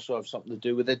 That could also have something to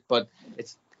do with it, but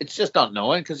it's just not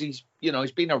knowing, because he's been in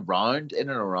and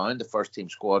around the first team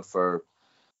squad for,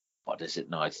 what is it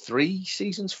now,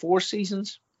 4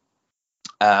 seasons,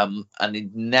 and he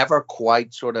never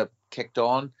quite sort of kicked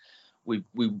on. We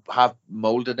have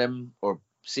molded him, or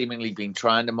seemingly been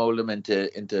trying to mold him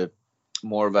into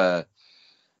more of a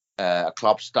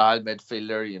Klopp style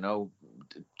midfielder,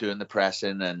 doing the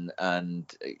pressing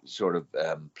and sort of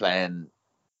playing,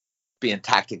 being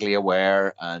tactically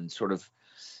aware, and sort of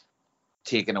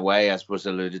taking away, as was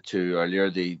alluded to earlier,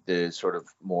 the sort of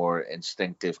more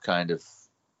instinctive kind of,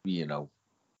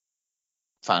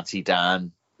 fancy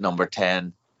Dan number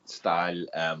 10 style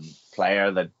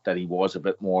player that he was a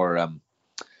bit more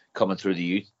coming through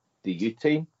the youth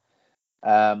team.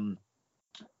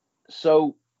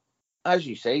 So, as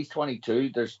you say, he's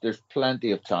 22. There's plenty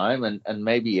of time, and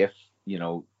maybe if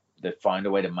they find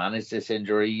a way to manage this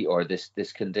injury or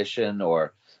this condition,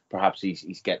 or perhaps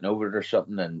he's getting over it or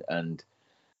something, and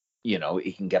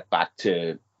he can get back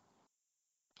to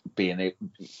being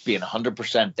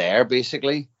 100% there,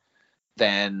 basically,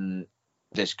 then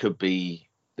this could be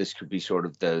sort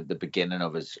of the beginning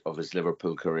of his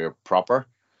Liverpool career proper.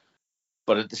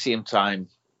 But at the same time,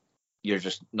 you're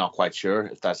just not quite sure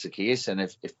if that's the case. And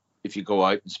if you go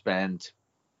out and spend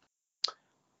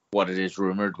what it is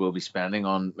rumored we'll be spending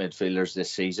on midfielders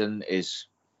this season, is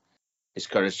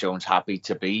Curtis Jones happy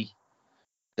to be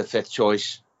the fifth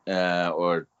choice,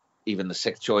 or even the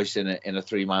sixth choice in a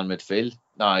 3-man midfield?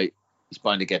 Now, he's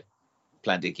bound to get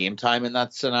plenty of game time in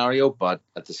that scenario, but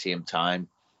at the same time,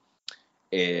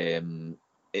 how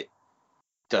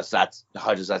does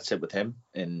that sit with him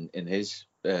in his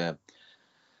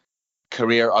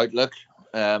career outlook?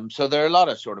 So there are a lot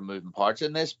of sort of moving parts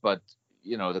in this, but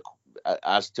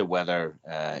as to whether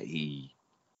he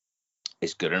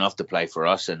is good enough to play for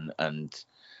us, and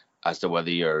as to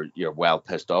whether you're well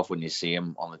pissed off when you see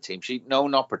him on the team sheet, no,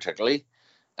 not particularly.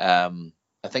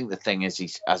 I think the thing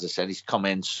is, as I said, he's come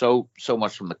in so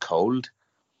much from the cold.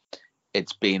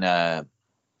 It's been a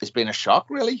shock,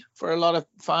 really, for a lot of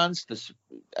fans.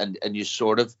 And you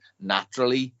sort of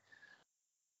naturally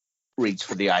reach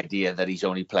for the idea that he's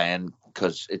only playing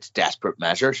because it's desperate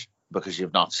measures, because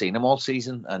you've not seen him all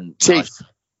season. And Chief,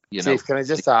 can I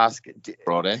just ask,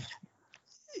 brought in,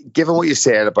 given what you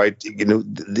said about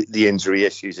the injury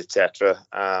issues, etc.,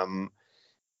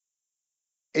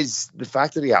 is the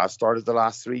fact that he has started the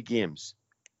last 3 games,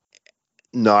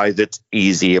 now that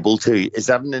he's able to, is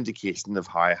that an indication of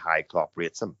how high Klopp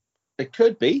rates him? It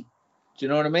could be. Do you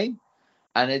know what I mean?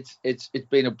 And it's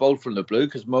been a bolt from the blue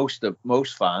because most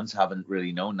fans haven't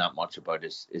really known that much about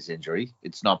his injury.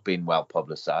 It's not been well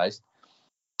publicised,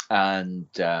 and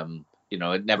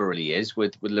it never really is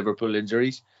with Liverpool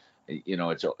injuries.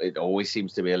 It always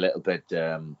seems to be a little bit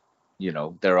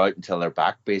they're out until they're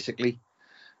back basically,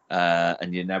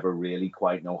 and you never really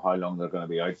quite know how long they're going to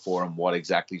be out for and what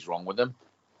exactly is wrong with them.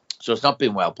 So it's not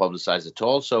been well publicised at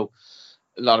all. So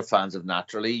a lot of fans have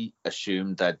naturally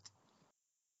assumed that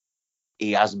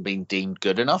he hasn't been deemed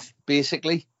good enough,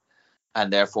 basically.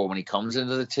 And therefore, when he comes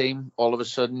into the team, all of a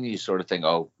sudden you sort of think,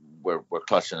 oh, we're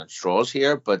clutching at straws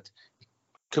here, but it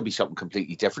could be something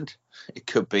completely different. It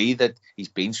could be that he's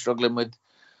been struggling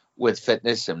with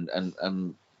fitness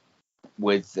and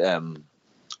with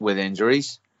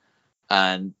injuries,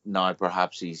 and now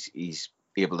perhaps he's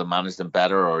able to manage them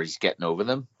better, or he's getting over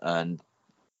them. And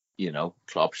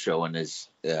Klopp's showing his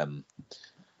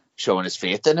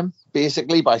faith in him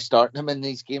basically by starting him in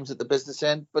these games at the business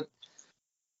end. But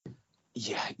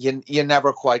yeah, you're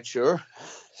never quite sure.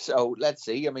 So let's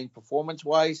see. I mean,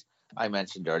 performance-wise, I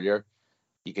mentioned earlier,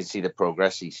 you can see the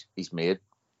progress he's made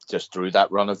just through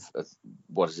that run of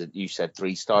what is it? You said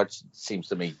 3 starts. Seems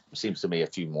to me a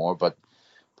few more, but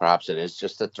perhaps it is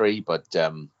just a 3. But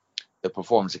the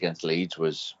performance against Leeds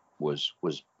was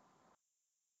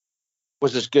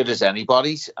as good as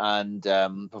anybody's, and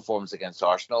performance against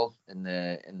Arsenal in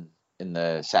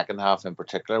the second half in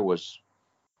particular was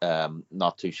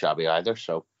not too shabby either.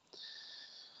 So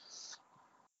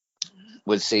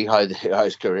we'll see how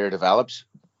his career develops.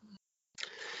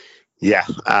 Yeah,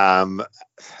 I'll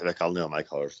nail my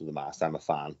colours to the mast. I'm a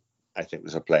fan. I think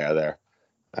there's a player there,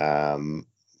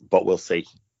 but we'll see.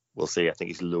 We'll see. I think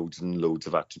he's loads and loads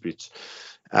of attributes.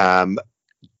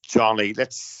 Johnny,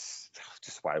 let's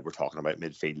just while we're talking about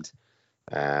midfield,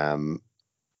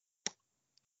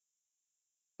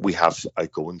 we have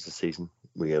outgoings this season.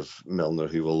 We have Milner,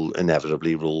 who will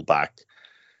inevitably roll back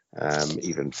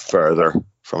even further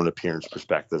from an appearance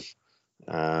perspective.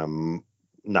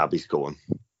 Naby's going.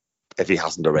 If he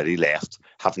hasn't already left,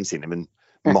 haven't seen him in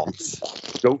months.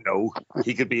 Don't know.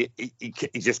 He could be. He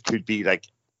just could be like,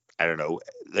 I don't know,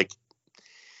 like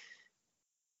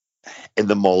in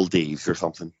the Maldives or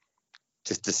something.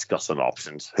 Just discussing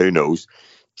options. Who knows?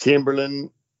 Chamberlain,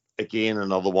 again,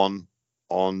 another one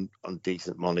on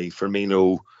decent money.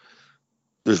 Firmino,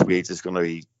 there's wages going to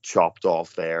be chopped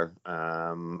off there.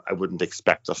 I wouldn't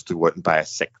expect us to go out and buy a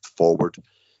 6th forward,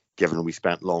 given we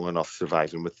spent long enough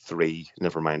surviving with 3,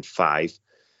 never mind 5.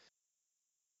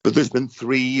 But there's been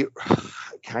 3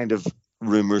 kind of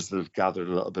rumours that have gathered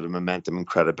a little bit of momentum and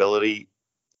credibility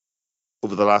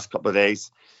over the last couple of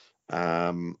days.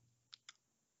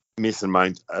 Mason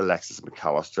Mount, Alexis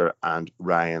McAllister, and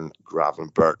Ryan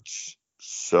Gravenberch.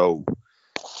 So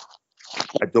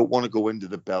I don't want to go into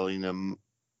the Bellingham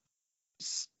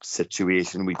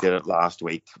situation. We did it last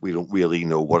week. We don't really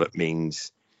know what it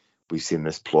means. We've seen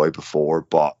this ploy before,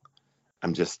 but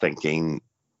I'm just thinking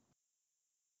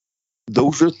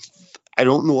those are. I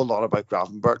don't know a lot about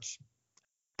Gravenberch.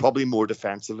 Probably more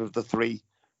defensive of the 3,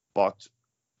 but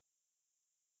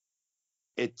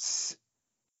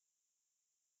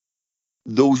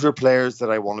those are players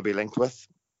that I want to be linked with.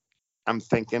 I'm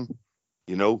thinking,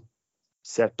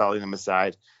 set Bellingham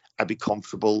aside, I'd be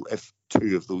comfortable if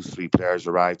 2 of those 3 players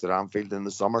arrived at Anfield in the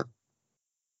summer.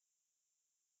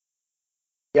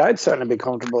 Yeah, I'd certainly be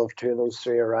comfortable if 2 of those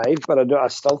 3 arrived, but I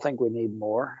still think we need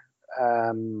more.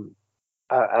 I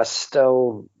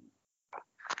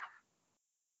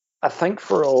think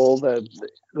for all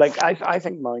I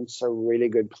think Mount's a really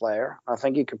good player. I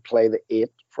think he could play the 8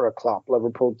 for a Klopp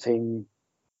Liverpool team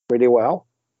really well.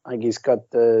 I think he's got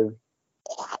the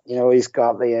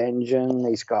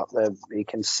engine. He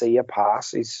can see a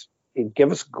pass. He'd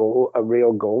give us a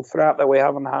real goal threat that we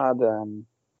haven't had.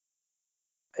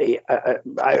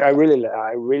 I really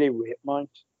rate Mount.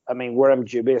 I mean, where I'm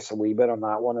dubious a wee bit on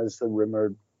that one is the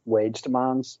rumoured wage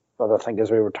demands. But I think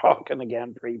as we were talking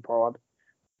again pre-pod,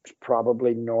 it's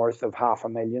probably north of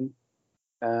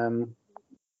 $500,000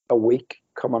 a week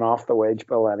coming off the wage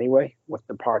bill anyway, with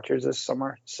departures this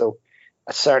summer. So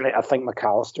I think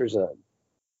McAllister's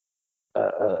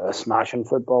a smashing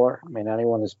footballer. I mean,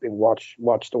 anyone who's been watched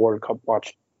the World Cup,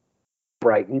 watched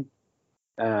Brighton.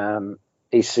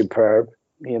 He's superb.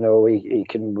 He really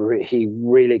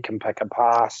can pick a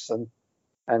pass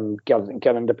and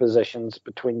get into positions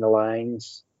between the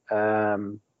lines. A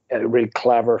really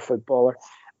clever footballer.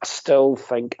 I still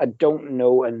think I don't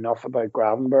know enough about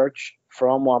Gravenberch.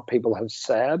 From what people have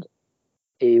said,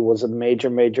 he was a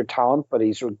major talent, but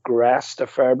he's regressed a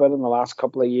fair bit in the last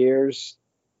couple of years.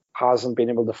 hasn't been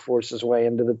able to force his way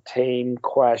into the team,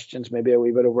 questions, maybe a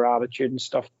wee bit over attitude and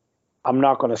stuff. I'm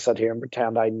not going to sit here and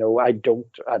pretend I know. I don't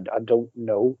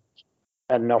know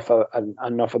enough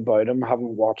about him.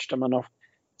 Haven't watched him enough.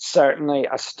 Certainly,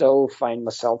 I still find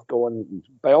myself going,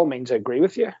 by all means, I agree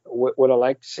with you. Would I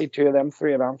like to see 2 of them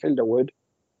 3 at Anfield? I would.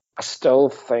 I still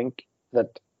think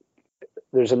that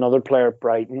there's another player at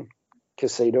Brighton,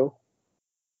 Casido,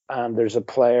 and there's a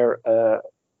player,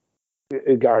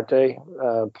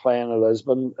 Ugarte, playing in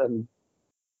Lisbon, and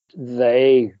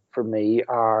they, for me,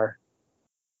 are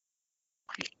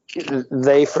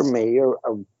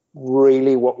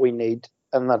really what we need.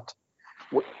 And that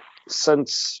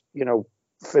since,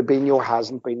 Fabinho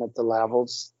hasn't been at the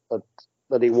levels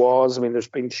that he was, I mean, there's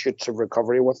been shoots of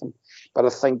recovery with him, but I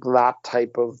think that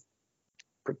type of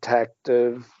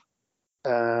protective,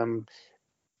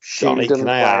 Johnny, can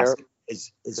I ask,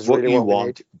 is what really you what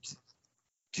want?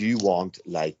 Do you want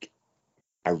like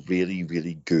a really,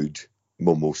 really good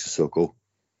Momo Sissoko?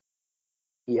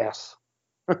 Yes.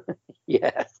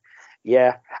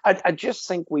 Yeah. I just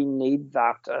think we need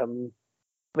that. I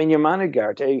mean, your man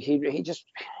Ugarte,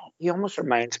 he almost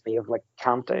reminds me of like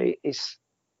Kante. He's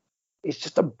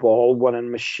just a ball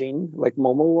winning machine like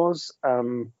Momo was.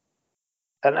 And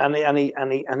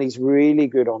he's really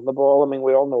good on the ball. I mean,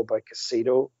 we all know about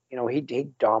Casido.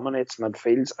 He dominates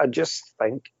midfields. I just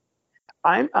think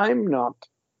I'm not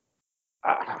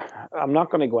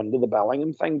going to go into the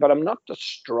Bellingham thing, but I'm not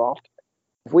distraught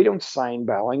if we don't sign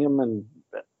Bellingham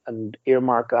and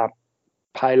earmark that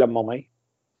pile of money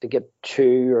to get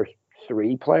 2 or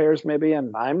 3 players maybe.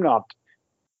 And I'm not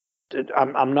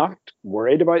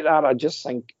worried about that. I just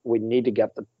think we need to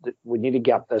get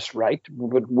this right.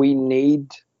 But we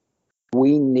need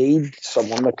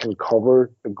someone that can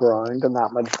cover the ground in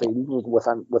that midfield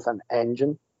with an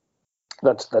engine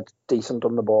that's decent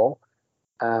on the ball.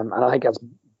 And I think that's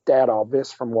dead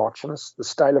obvious from watching us. The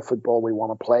style of football we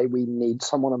want to play, we need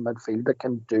someone in midfield that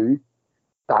can do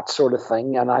that sort of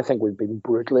thing. And I think we've been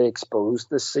brutally exposed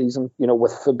this season,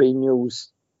 with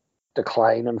Fabinho's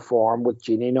decline in form, with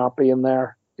Gini not being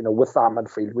there, with that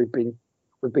midfield, we've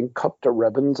been cut to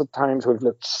ribbons at times. We've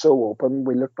looked so open.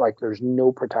 We look like there's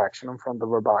no protection in front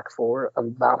of our back 4.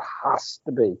 And that has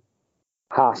to be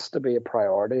a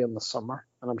priority in the summer.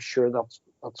 And I'm sure that's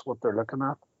what they're looking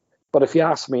at. But if you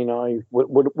ask me now,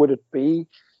 would it be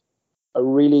a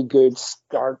really good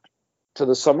start to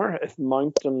the summer if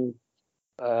Mount and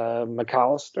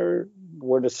McAllister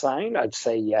were to sign? I'd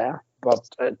say yeah, but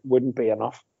it wouldn't be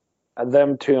enough. And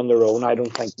them 2 on their own, I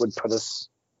don't think would put us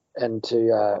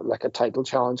into like a title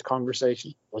challenge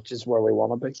conversation, which is where we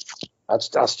want to be.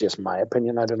 That's just my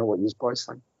opinion. I don't know what you boys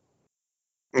think.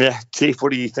 Yeah, Chief,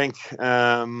 what do you think?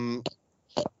 I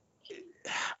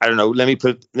don't know. Let me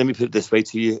put it this way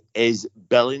to you: is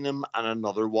Bellingham and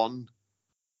another one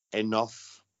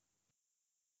enough,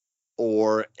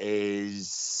 or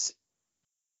is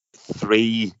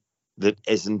 3 that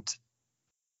isn't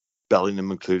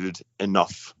Bellingham included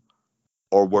enough,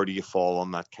 or where do you fall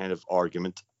on that kind of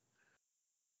argument?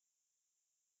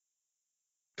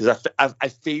 Because I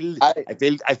feel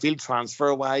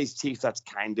transfer wise, Chief, that's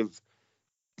kind of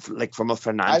like from a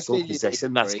financial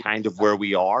position, that's kind of where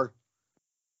we are.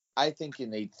 I think you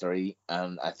need 3,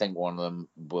 and I think one of them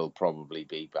will probably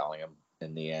be Bellingham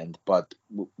in the end. But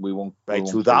we won't. Right.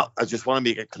 So that I just want to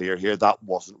make it clear here that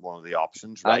wasn't one of the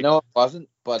options. Right. I know it wasn't,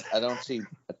 but I don't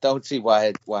see why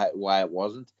it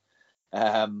wasn't.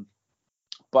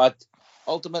 But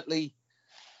ultimately,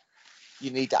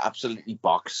 you need to absolutely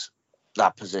box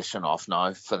that position off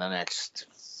now for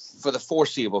the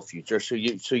foreseeable future. So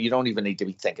you don't even need to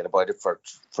be thinking about it for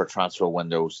transfer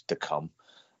windows to come.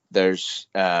 There's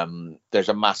a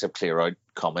massive clear out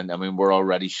coming. I mean, we're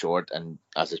already short, and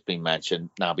as it's been mentioned,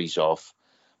 Naby's off,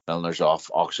 Milner's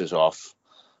off, Ox is off.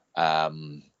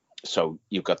 So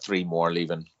you've got 3 more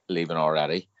leaving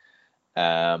already.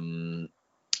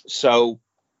 So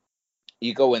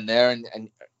you go in there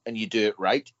and you do it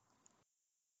right.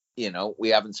 We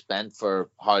haven't spent for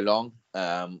how long?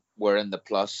 We're in the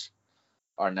plus.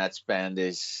 Our net spend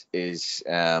is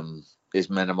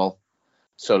minimal.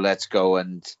 So let's go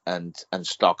and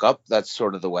stock up. That's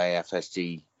sort of the way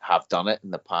FSG have done it in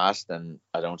the past, and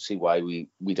I don't see why we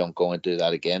don't go and do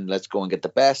that again. Let's go and get the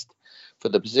best for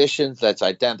the positions. Let's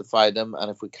identify them,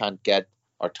 and if we can't get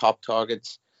our top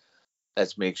targets,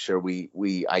 let's make sure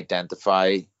we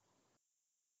identify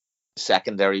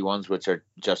secondary ones which are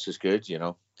just as good.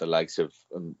 The likes of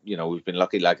we've been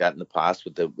lucky like that in the past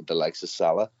with the likes of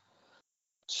Salah.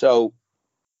 So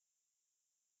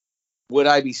would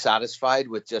I be satisfied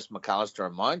with just McAllister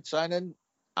and Mount signing?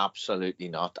 Absolutely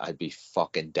not. I'd be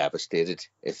fucking devastated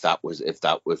if that was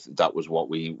what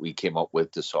we came up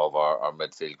with to solve our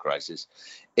midfield crisis.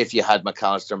 If you had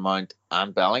McAllister, Mount,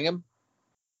 and Bellingham,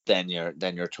 then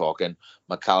you're talking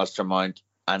McAllister, Mount,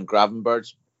 and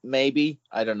Gravenberch. Maybe,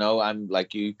 I don't know. I'm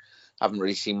like you, haven't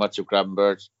really seen much of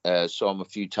Gravenberch. Saw him a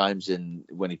few times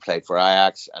when he played for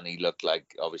Ajax, and he looked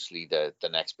like obviously the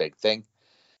next big thing.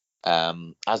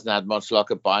 Hasn't had much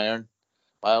luck at Bayern.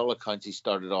 By all accounts, he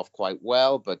started off quite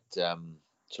well, but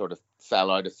sort of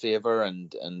fell out of favour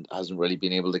and hasn't really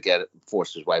been able to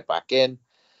force his way back in.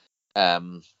 How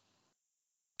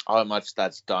much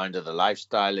that's down to the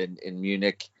lifestyle in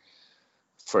Munich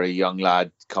for a young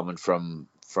lad coming from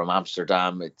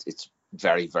Amsterdam, it's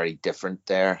very, very different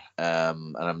there.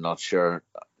 And I'm not sure,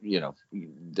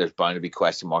 there's bound to be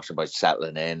question marks about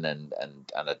settling in and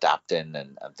adapting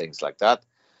and things like that.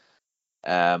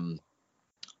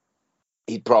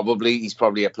 He's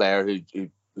probably a player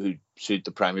who suit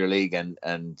the Premier League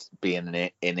and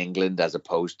being in England as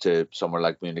opposed to somewhere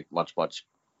like Munich much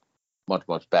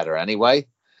better anyway.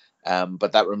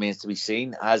 But that remains to be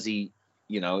seen. Has he,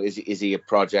 is he a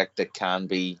project that can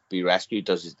be rescued?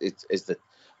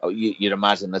 You'd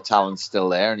imagine the talent's still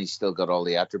there and he's still got all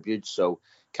the attributes. So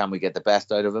can we get the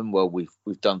best out of him? Well,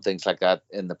 we've done things like that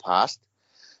in the past.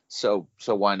 So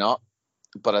why not?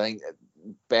 But I think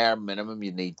bare minimum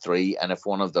you need 3, and if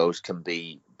one of those can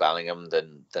be Bellingham,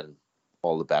 then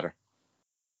all the better.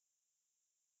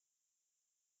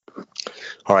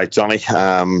 All right, Johnny.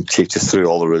 Chief just threw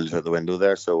all the rules out the window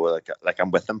there, so like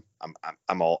I'm with him.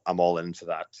 I'm all into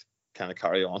that kind of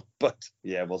carry on. But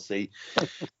yeah, we'll see.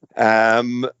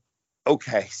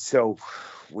 Okay, so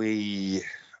we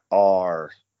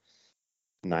are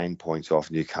 9 points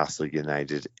off Newcastle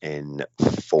United in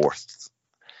 4th.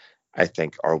 I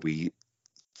think, are we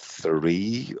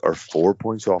 3 or 4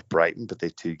 points off Brighton, but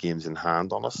they've 2 games in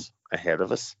hand on us, ahead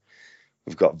of us.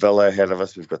 We've got Villa ahead of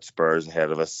us. We've got Spurs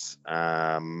ahead of us.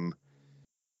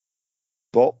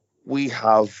 But we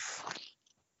have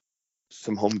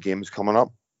some home games coming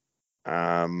up.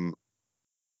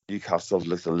 Newcastle have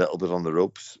looked a little bit on the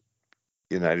ropes.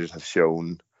 United have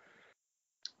shown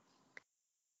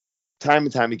time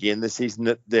and time again this season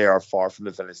that they are far from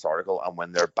the finished article, and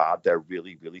when they're bad, they're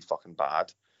really, really fucking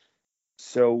bad.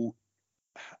 So,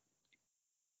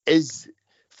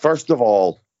 first of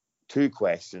all, 2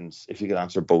 questions. If you could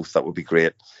answer both, that would be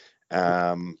great.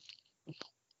 Do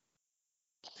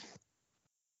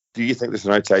you think there's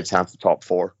an outside chance of top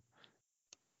 4?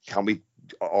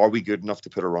 Are we good enough to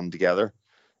put a run together,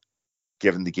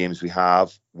 given the games we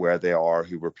have, where they are,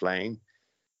 who we're playing,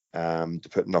 to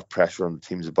put enough pressure on the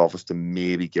teams above us to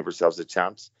maybe give ourselves a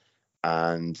chance?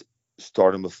 And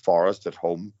starting with Forest at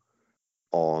home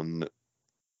on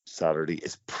Saturday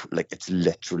is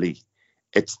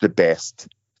it's the best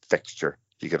fixture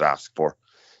you could ask for.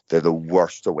 They're the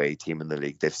worst away team in the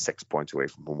league. They've 6 points away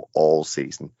from home all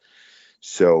season.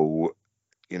 So,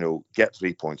 get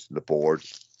 3 points on the board.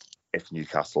 If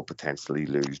Newcastle potentially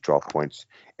drop points,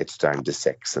 it's down to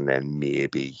 6, and then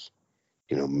maybe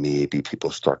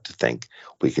people start to think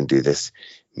we can do this.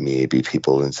 Maybe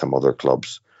people in some other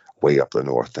clubs way up the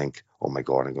north think, oh my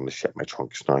God, I'm going to shit my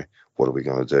trunks now. What are we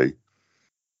going to do?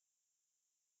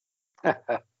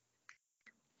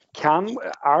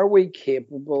 Are we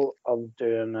capable of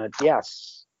doing it?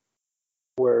 Yes,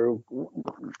 we're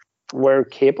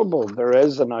capable. There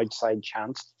is an outside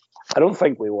chance. I don't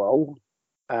think we will.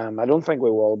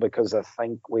 Because I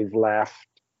think we've left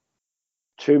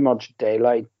too much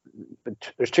daylight.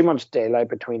 There's too much daylight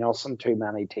between us and too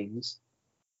many teams.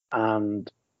 And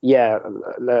yeah,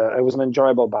 it was an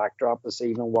enjoyable backdrop this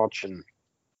evening watching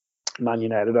Man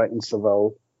United out in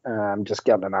Seville. Just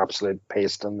getting an absolute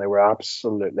pasting. They were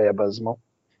absolutely abysmal.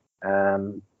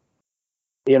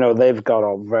 They've got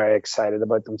all very excited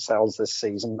about themselves this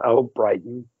season. I hope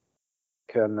Brighton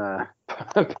can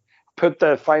put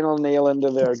the final nail into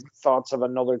their thoughts of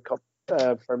another cup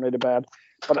for me to bed.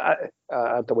 But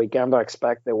at the weekend, I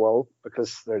expect they will,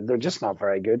 because they're just not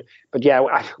very good. But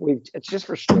yeah, it's just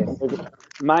frustrating.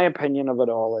 My opinion of it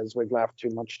all is we've left too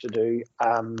much to do.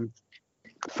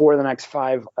 4 of the next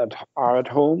 5 are at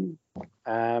home.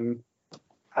 I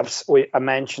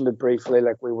mentioned it briefly,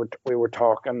 like we were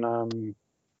talking.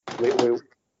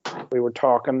 We were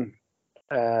talking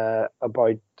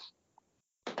about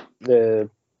the.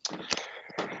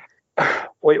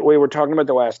 We were talking about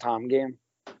the West Ham game,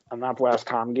 and that West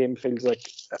Ham game feels like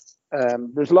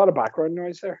there's a lot of background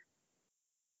noise there.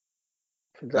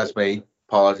 That's me.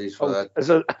 Apologies for that.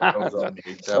 Is it?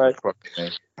 Sorry.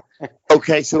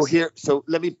 Okay, so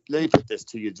let me put this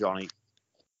to you, Johnny.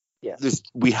 Yeah.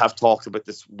 We have talked about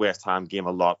this West Ham game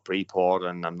a lot pre-pod,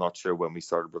 and I'm not sure when we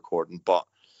started recording, but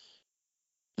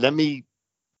let me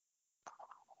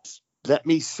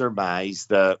surmise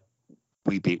that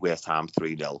we beat West Ham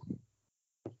 3-0.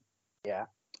 Yeah.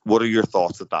 What are your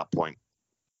thoughts at that point?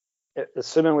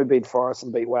 Assuming we beat Forest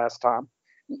and beat West Ham.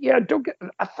 Yeah,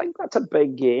 I think that's a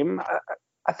big game.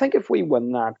 I think if we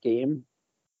win that game,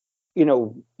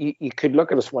 you could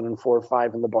look at us winning 4 or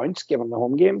 5 in the bounce, given the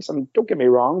home games. And don't get me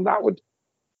wrong, that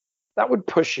would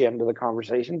push you into the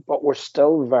conversation. But we're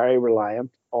still very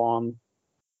reliant on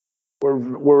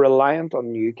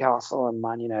Newcastle and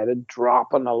Man United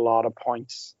dropping a lot of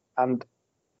points. And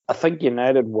I think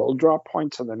United will drop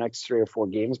points in the next 3 or 4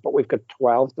 games, but we've got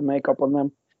 12 to make up on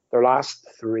them. Their last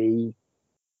 3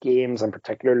 games in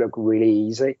particular look really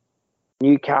easy.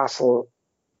 Newcastle,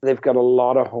 they've got a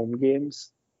lot of home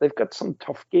games. They've got some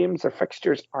tough games. Their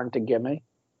fixtures aren't a gimme.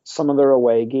 Some of their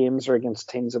away games are against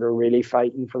teams that are really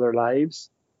fighting for their lives.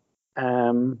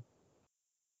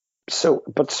 So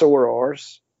are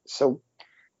ours. So,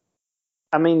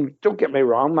 I mean, don't get me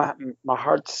wrong. My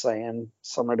heart's saying,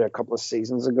 similar to a couple of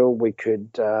seasons ago, we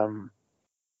could pull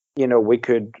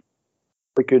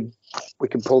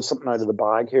something out of the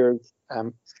bag here.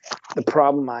 The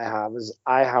problem I have is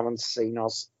I haven't seen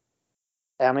us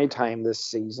any time this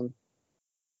season.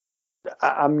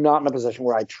 I'm not in a position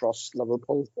where I trust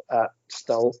Liverpool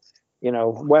still.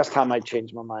 West Ham might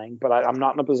change my mind, but I'm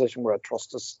not in a position where I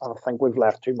trust us. I think we've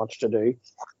left too much to do.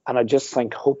 And I just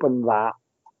think hoping that,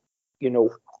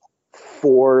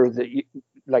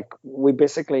 we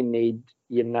basically need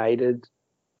United.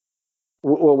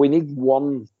 Well, we need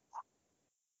one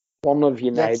of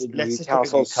United, let's just look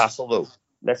at Newcastle, though.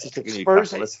 Let's just look at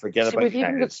Newcastle. Let's forget about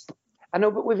United. I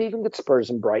know, but we've even got Spurs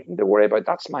and Brighton to worry about.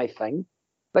 That's my thing.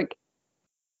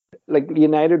 Like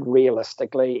United,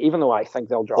 realistically, even though I think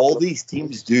they'll drop. All these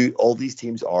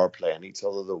teams are playing each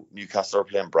other, though. Newcastle are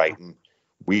playing Brighton.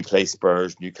 We play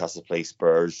Spurs. Newcastle play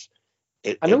Spurs.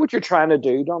 I know what you're trying to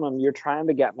do, Don, and you're trying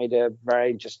to get me to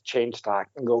just change tack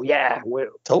and go, yeah,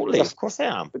 totally. Of course I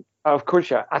am. Of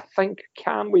course, yeah. I think,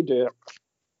 can we do it?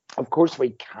 Of course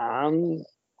we can.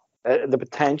 The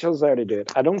potential's there to do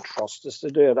it. I don't trust us to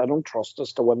do it. I don't trust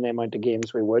us to win the amount of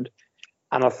games we would.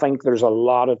 And I think there's a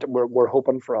lot of we're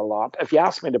hoping for a lot. If you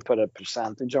ask me to put a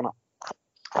percentage on it,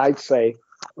 I'd say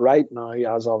right now,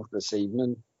 as of this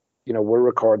evening, we're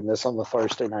recording this on the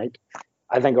Thursday night.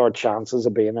 I think our chances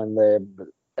of being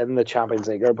in the Champions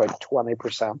League are about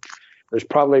 20%. There's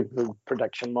probably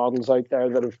prediction models out there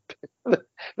that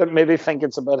maybe think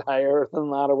it's a bit higher than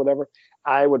that or whatever.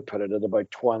 I would put it at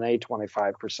about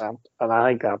 20-25%, and I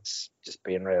think that's just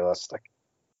being realistic.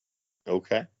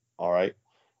 Okay, all right.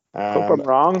 Hope I'm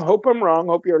wrong. Hope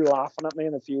you're laughing at me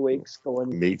in a few weeks.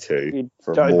 Going, me too.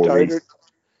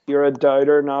 You're a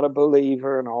doubter, not a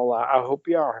believer, and all that. I hope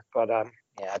you are, but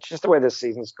yeah, it's just the way this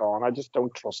season's gone. I just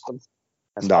don't trust them.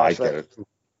 No, I get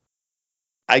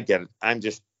it. I'm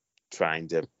just trying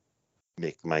to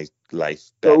make my life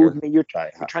better. You're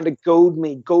trying to goad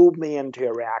me into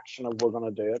a reaction of we're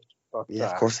going to do it. But, yeah,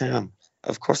 of course I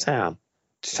am.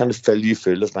 Just trying to fill you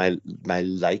full of my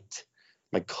light,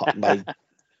 my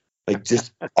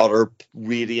just utter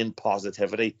radiant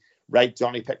positivity. Right,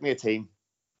 Johnny, pick me a team.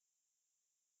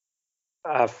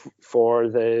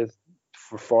 For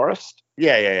Forest?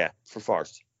 Yeah. For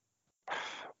Forest.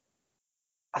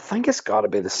 I think it's got to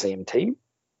be the same team.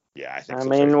 Yeah, I think so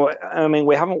too. I mean,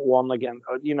 we haven't won again.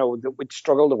 We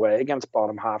struggled away against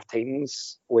bottom half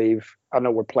teams. I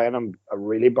know we're playing them a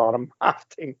really bottom half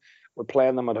team. We're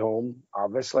playing them at home,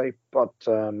 obviously, but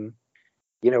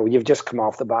you've just come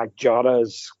off the back.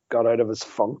 Jota's got out of his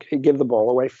funk. He gave the ball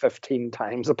away 15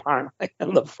 times apparently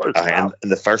in the first half. In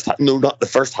the first half, no, not the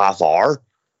first half hour.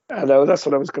 I know, that's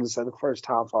what I was going to say, the first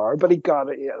half hour. But he got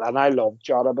it, and I love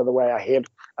Jota, by the way. I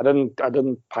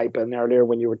didn't pipe in earlier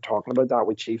when you were talking about that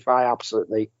with Chief. I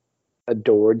absolutely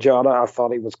adored Jota. I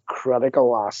thought he was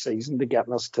critical last season to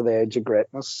getting us to the edge of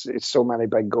greatness. It's so many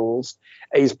big goals.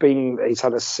 He's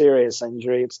had a serious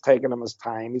injury. It's taken him his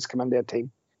time. He's come into a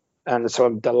team. And so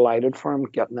I'm delighted for him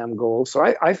getting them goals. So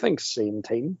I think same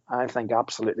team. I think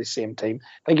absolutely same team.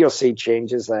 I think you'll see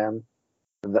changes then.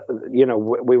 We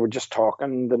were just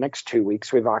talking the next 2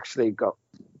 weeks. We've actually got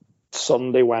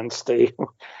Sunday, Wednesday.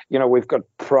 We've got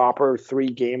proper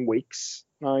 3-game weeks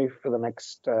now for the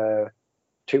next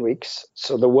 2 weeks.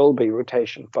 So there will be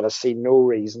rotation, but I see no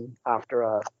reason after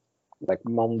a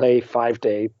Monday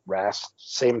 5-day rest.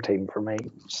 Same team for me.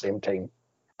 Same team.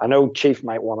 I know Chief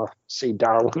might want to see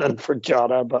Darwin in for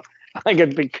Jota, but I think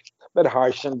it'd be a bit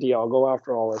harsh on Diogo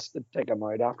after all this to take him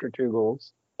out after 2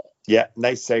 goals. Yeah,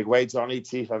 nice segue, Johnny.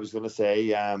 Chief, I was going to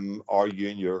say, are you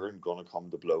and Jurgen going to come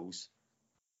to blows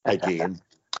again?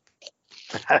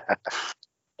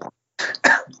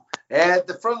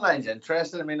 The front line's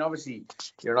interesting. I mean, obviously,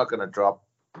 you're not going to drop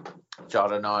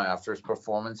Jota now after his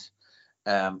performance.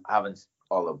 Haven't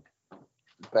all of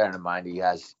bearing in mind he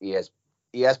has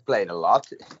played a lot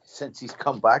since he's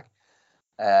come back.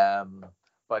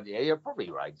 But yeah, you're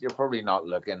probably right. You're probably not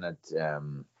looking at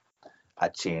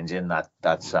changing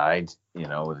that side. You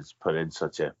know, it's put in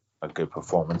such a good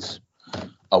performance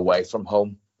away from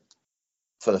home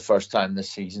for the first time this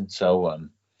season. So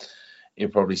you're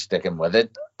probably sticking with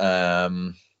it. I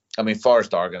mean,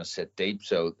 Forest are going to sit deep,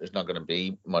 so there's not going to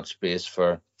be much space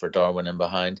for Darwin in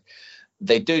behind.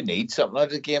 They do need something out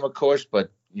of the game, of course,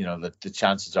 but you know the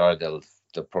chances are they'll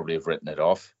probably have written it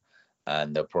off,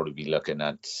 and they'll probably be looking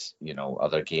at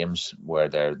other games where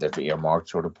they've earmarked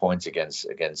sort of points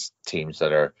against teams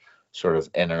that are sort of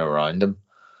in and around them.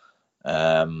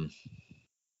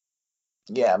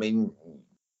 Yeah, I mean,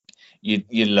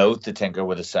 you loathe to tinker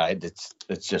with a side that's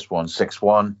just won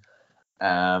 6-1.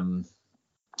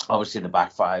 Obviously, the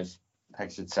back five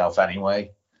picks itself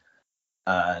anyway,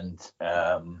 and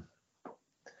the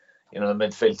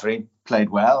midfield three played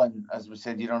well. And as we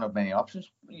said, you don't have many options.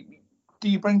 Do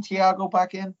you bring Thiago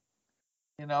back in?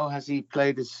 You know, has he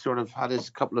played had his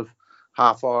couple of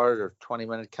half-hour or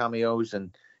 20-minute cameos,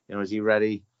 and is he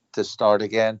ready to start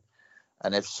again?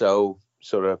 And if so,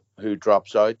 sort of who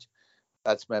drops out?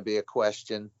 That's maybe a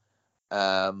question.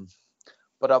 But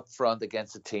up front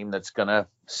against a team that's going to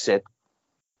sit,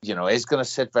 is going to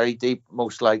sit very deep,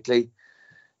 most likely.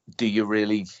 Do you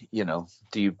really,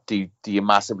 do you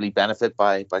massively benefit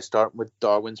by starting with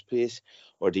Darwin's pace,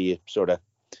 or do you sort of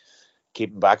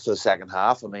keep him back for the second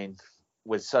half? I mean,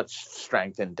 with such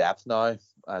strength and depth now,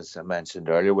 as I mentioned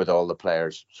earlier, with all the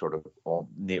players sort of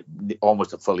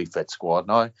almost a fully fit squad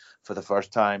now for the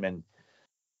first time in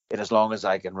as long as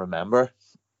I can remember,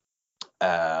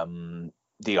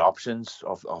 the options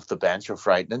of the bench are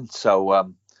frightening.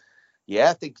 So, yeah,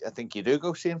 I think you do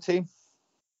go same team.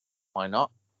 Why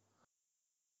not?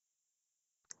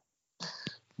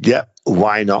 Yeah,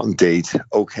 why not indeed?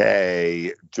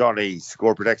 Okay, Johnny,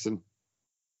 score prediction.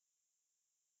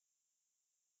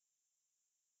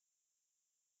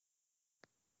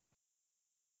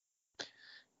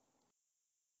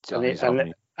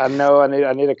 I know. I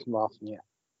need to come off you.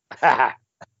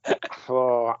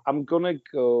 Oh, I'm gonna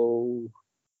go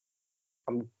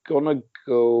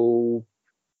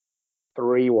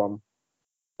 3-1.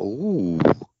 Oh,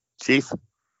 Chief.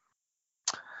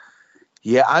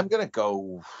 Yeah, I'm gonna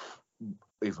go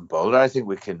even bolder. I think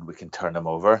we can turn them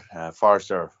over.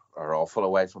 Forest are awful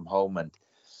away from home, and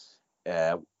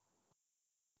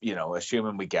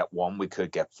assuming we get one, we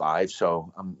could get 5.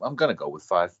 So I'm gonna go with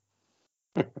 5.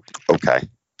 Okay,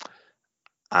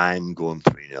 I'm going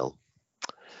 3-0.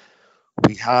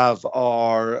 We have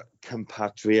our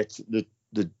compatriot,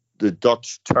 the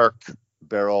Dutch Turk,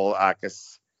 Beryl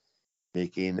Akis,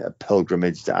 making a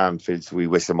pilgrimage to Anfield. So we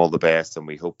wish him all the best, and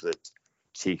we hope that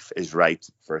Chief is right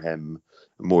for him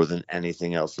more than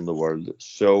anything else in the world.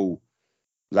 So,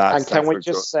 lads, and can we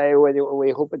just say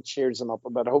we hope it cheers him up a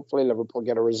bit. Hopefully Liverpool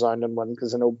get a resounding win,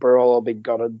 because I know Beryl will be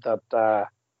gutted that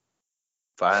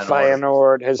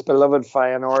Feyenoord, his beloved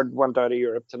Feyenoord, went out of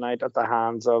Europe tonight at the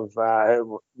hands of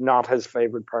not his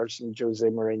favourite person, Jose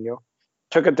Mourinho.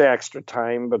 Took it to extra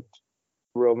time, but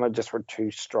Roma just were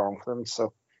too strong for them.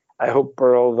 So I hope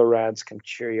Beryl, the Reds, can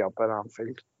cheer you up at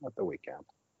Anfield at the weekend.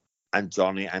 And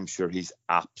Johnny, I'm sure he's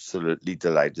absolutely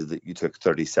delighted that you took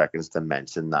 30 seconds to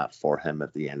mention that for him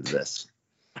at the end of this.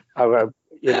 I've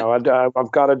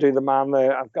got to do the man.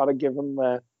 I've got to give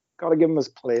him his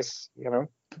place.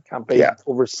 Can't be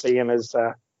overseeing his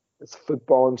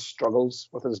footballing struggles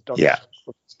with his Dutch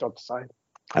side.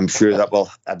 I'm sure that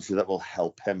will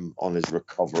help him on his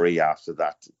recovery after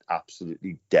that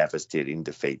absolutely devastating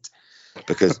defeat,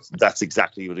 because that's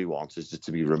exactly what he wants, is just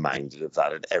to be reminded of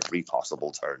that at every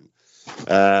possible turn.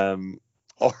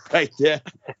 All right, yeah,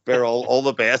 Beryl, all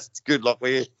the best. Good luck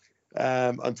with you.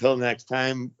 Until next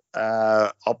time,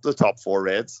 up the top 4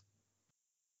 Reds.